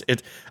terrible. I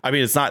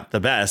mean, it's not the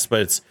best,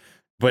 but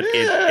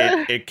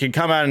it can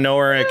come out of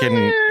nowhere.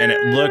 And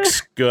it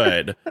looks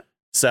good.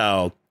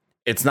 So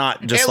it's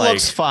not just it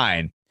looks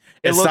fine.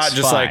 It's not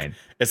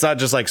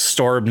just like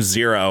Storm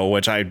Zero,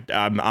 which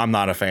I'm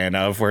not a fan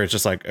of, where it's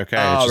just like, okay.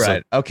 Oh, it's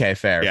right.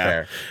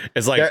 Fair.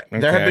 It's like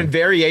there have been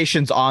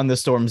variations on the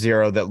Storm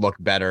Zero that look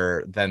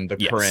better than the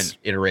current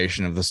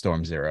iteration of the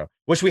Storm Zero,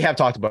 which we have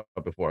talked about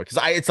before. Because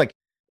it's like,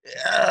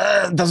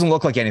 it doesn't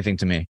look like anything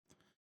to me.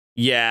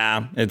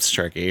 Yeah, it's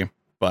tricky,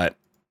 but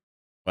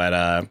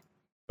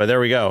there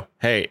we go.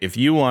 Hey, if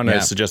you want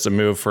to suggest a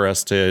move for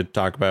us to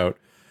talk about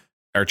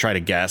or try to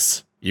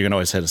guess, you can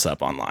always hit us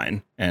up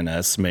online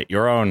and submit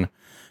your own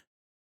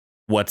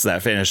What's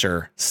That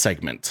Finisher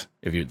segment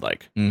if you'd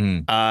like.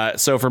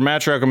 So for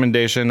match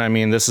recommendation, I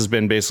mean, this has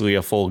been basically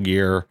a Full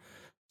Gear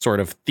sort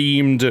of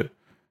themed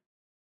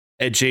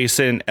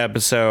adjacent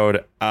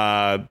episode.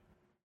 I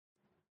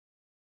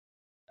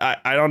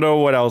don't know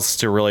what else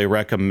to really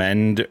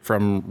recommend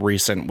from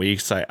recent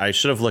weeks. I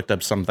should have looked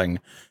up something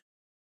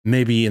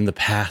maybe in the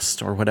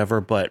past or whatever,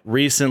 but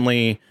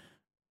recently,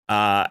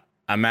 a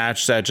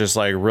match that just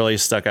like really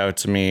stuck out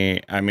to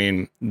me. I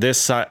mean,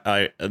 this past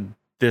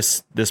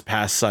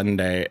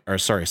Saturday,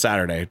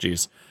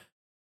 geez.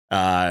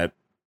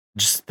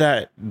 Just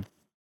that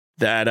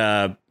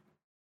I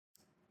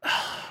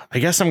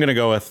guess I'm gonna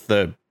go with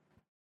the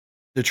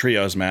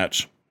trios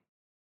match.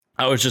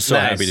 I was just so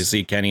happy to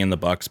see Kenny and the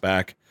Bucks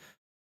back.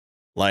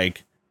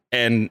 Like,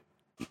 and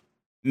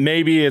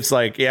maybe it's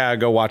like, yeah,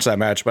 go watch that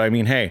match, but I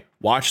mean, hey,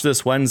 watch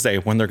this Wednesday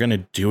when they're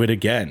gonna do it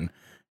again.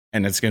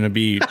 And it's going to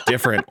be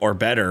different or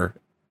better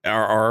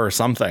or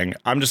something.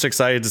 I'm just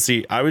excited to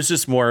see. I was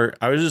just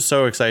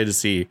so excited to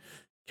see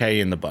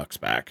Kay and the Bucks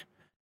back.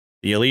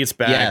 The Elite's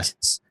back.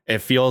 Yes. It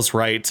feels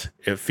right.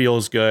 It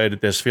feels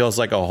good. This feels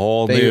like a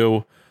whole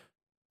new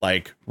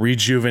like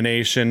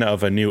rejuvenation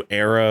of a new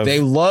era. They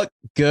look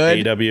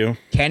good. AEW.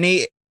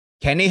 Kenny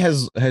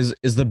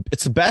it's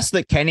the best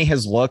that Kenny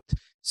has looked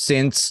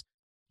since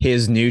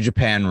his New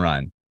Japan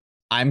run.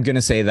 I'm going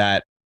to say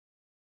that.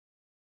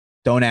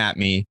 Don't at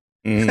me.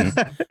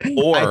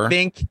 Or I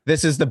think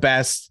this is the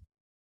best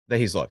that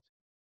he's looked.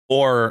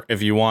 Or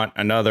if you want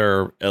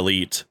another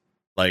Elite,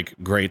 like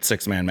great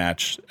 6-man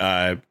match,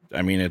 I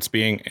mean, it's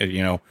being,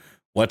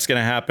 what's going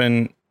to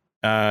happen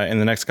in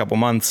the next couple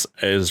months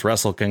is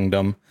Wrestle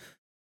Kingdom,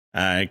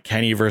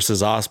 Kenny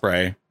versus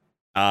Ospreay.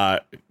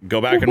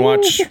 Go back and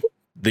watch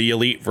the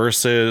Elite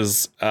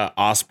versus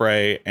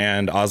Ospreay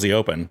and Aussie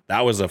Open.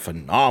 That was a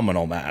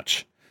phenomenal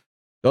match.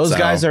 Those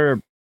guys are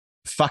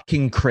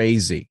fucking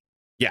crazy.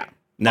 Yeah.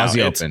 No,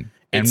 Aussie Open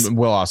and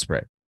Will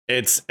Ospreay.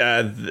 It's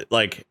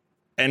like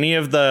any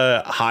of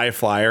the high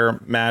flyer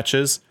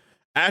matches.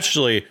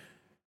 Actually,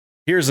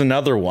 Here's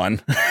another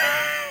one.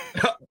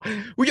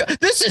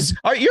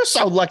 You're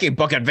so lucky,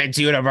 Book of Vince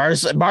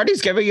Universe.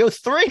 Marty's giving you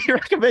 3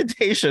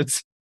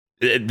 recommendations.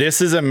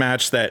 This is a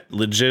match that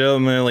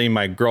legitimately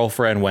my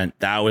girlfriend went,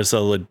 that was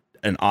an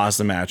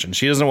awesome match. And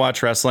she doesn't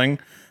watch wrestling,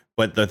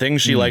 but the thing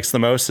she likes the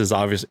most is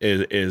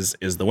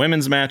is the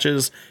women's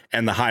matches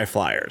and the high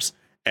flyers.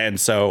 And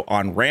so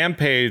on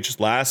Rampage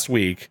last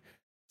week,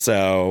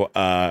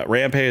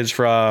 Rampage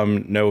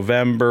from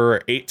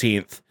November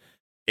 18th,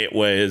 it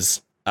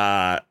was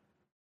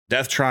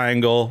Death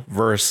Triangle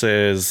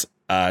versus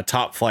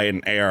Top Flight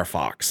and AR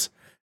Fox,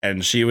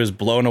 and she was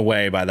blown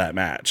away by that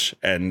match.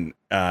 And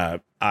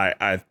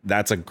I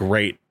that's a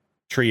great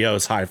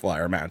trios high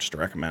flyer match to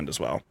recommend as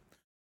well.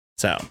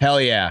 So hell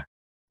yeah,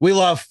 we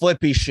love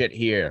flippy shit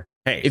here.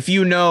 Hey, if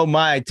you know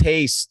my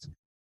taste,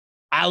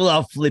 I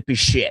love flippy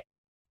shit.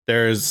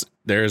 There's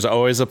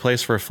always a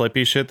place for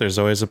flippy shit. There's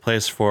always a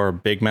place for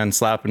big men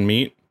slapping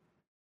meat.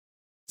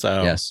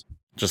 So yes,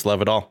 just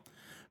love it all.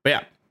 But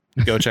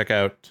yeah, go check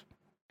out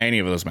any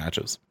of those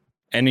matches.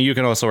 And you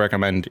can also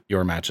recommend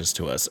your matches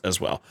to us as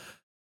well.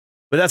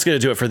 But that's going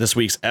to do it for this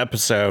week's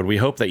episode. We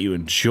hope that you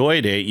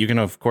enjoyed it. You can,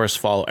 of course,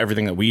 follow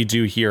everything that we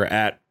do here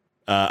at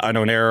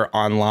Unknown Error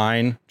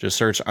online. Just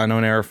search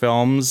Unknown Error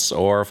Films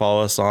or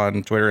follow us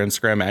on Twitter,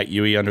 Instagram at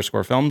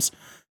UE_films.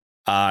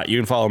 You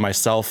can follow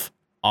myself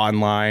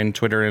online,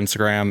 Twitter,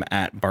 Instagram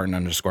at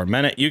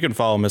Barton_Minute. You can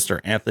follow Mr.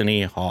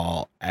 Anthony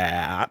Hall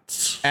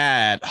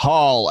at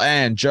Hall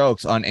and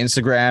Jokes on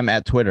Instagram,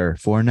 at Twitter.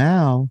 For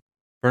now,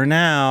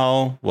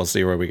 we'll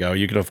see where we go.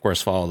 You can, of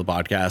course, follow the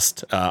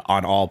podcast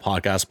on all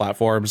podcast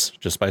platforms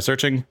just by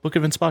searching Book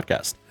of Vince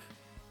Podcast.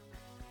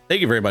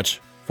 Thank you very much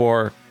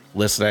for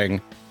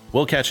listening.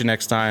 We'll catch you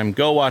next time.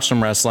 Go watch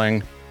some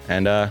wrestling,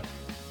 and the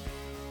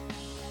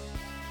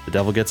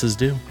devil gets his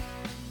due.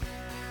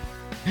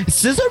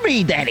 Scissor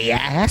me, daddy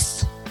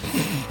ass.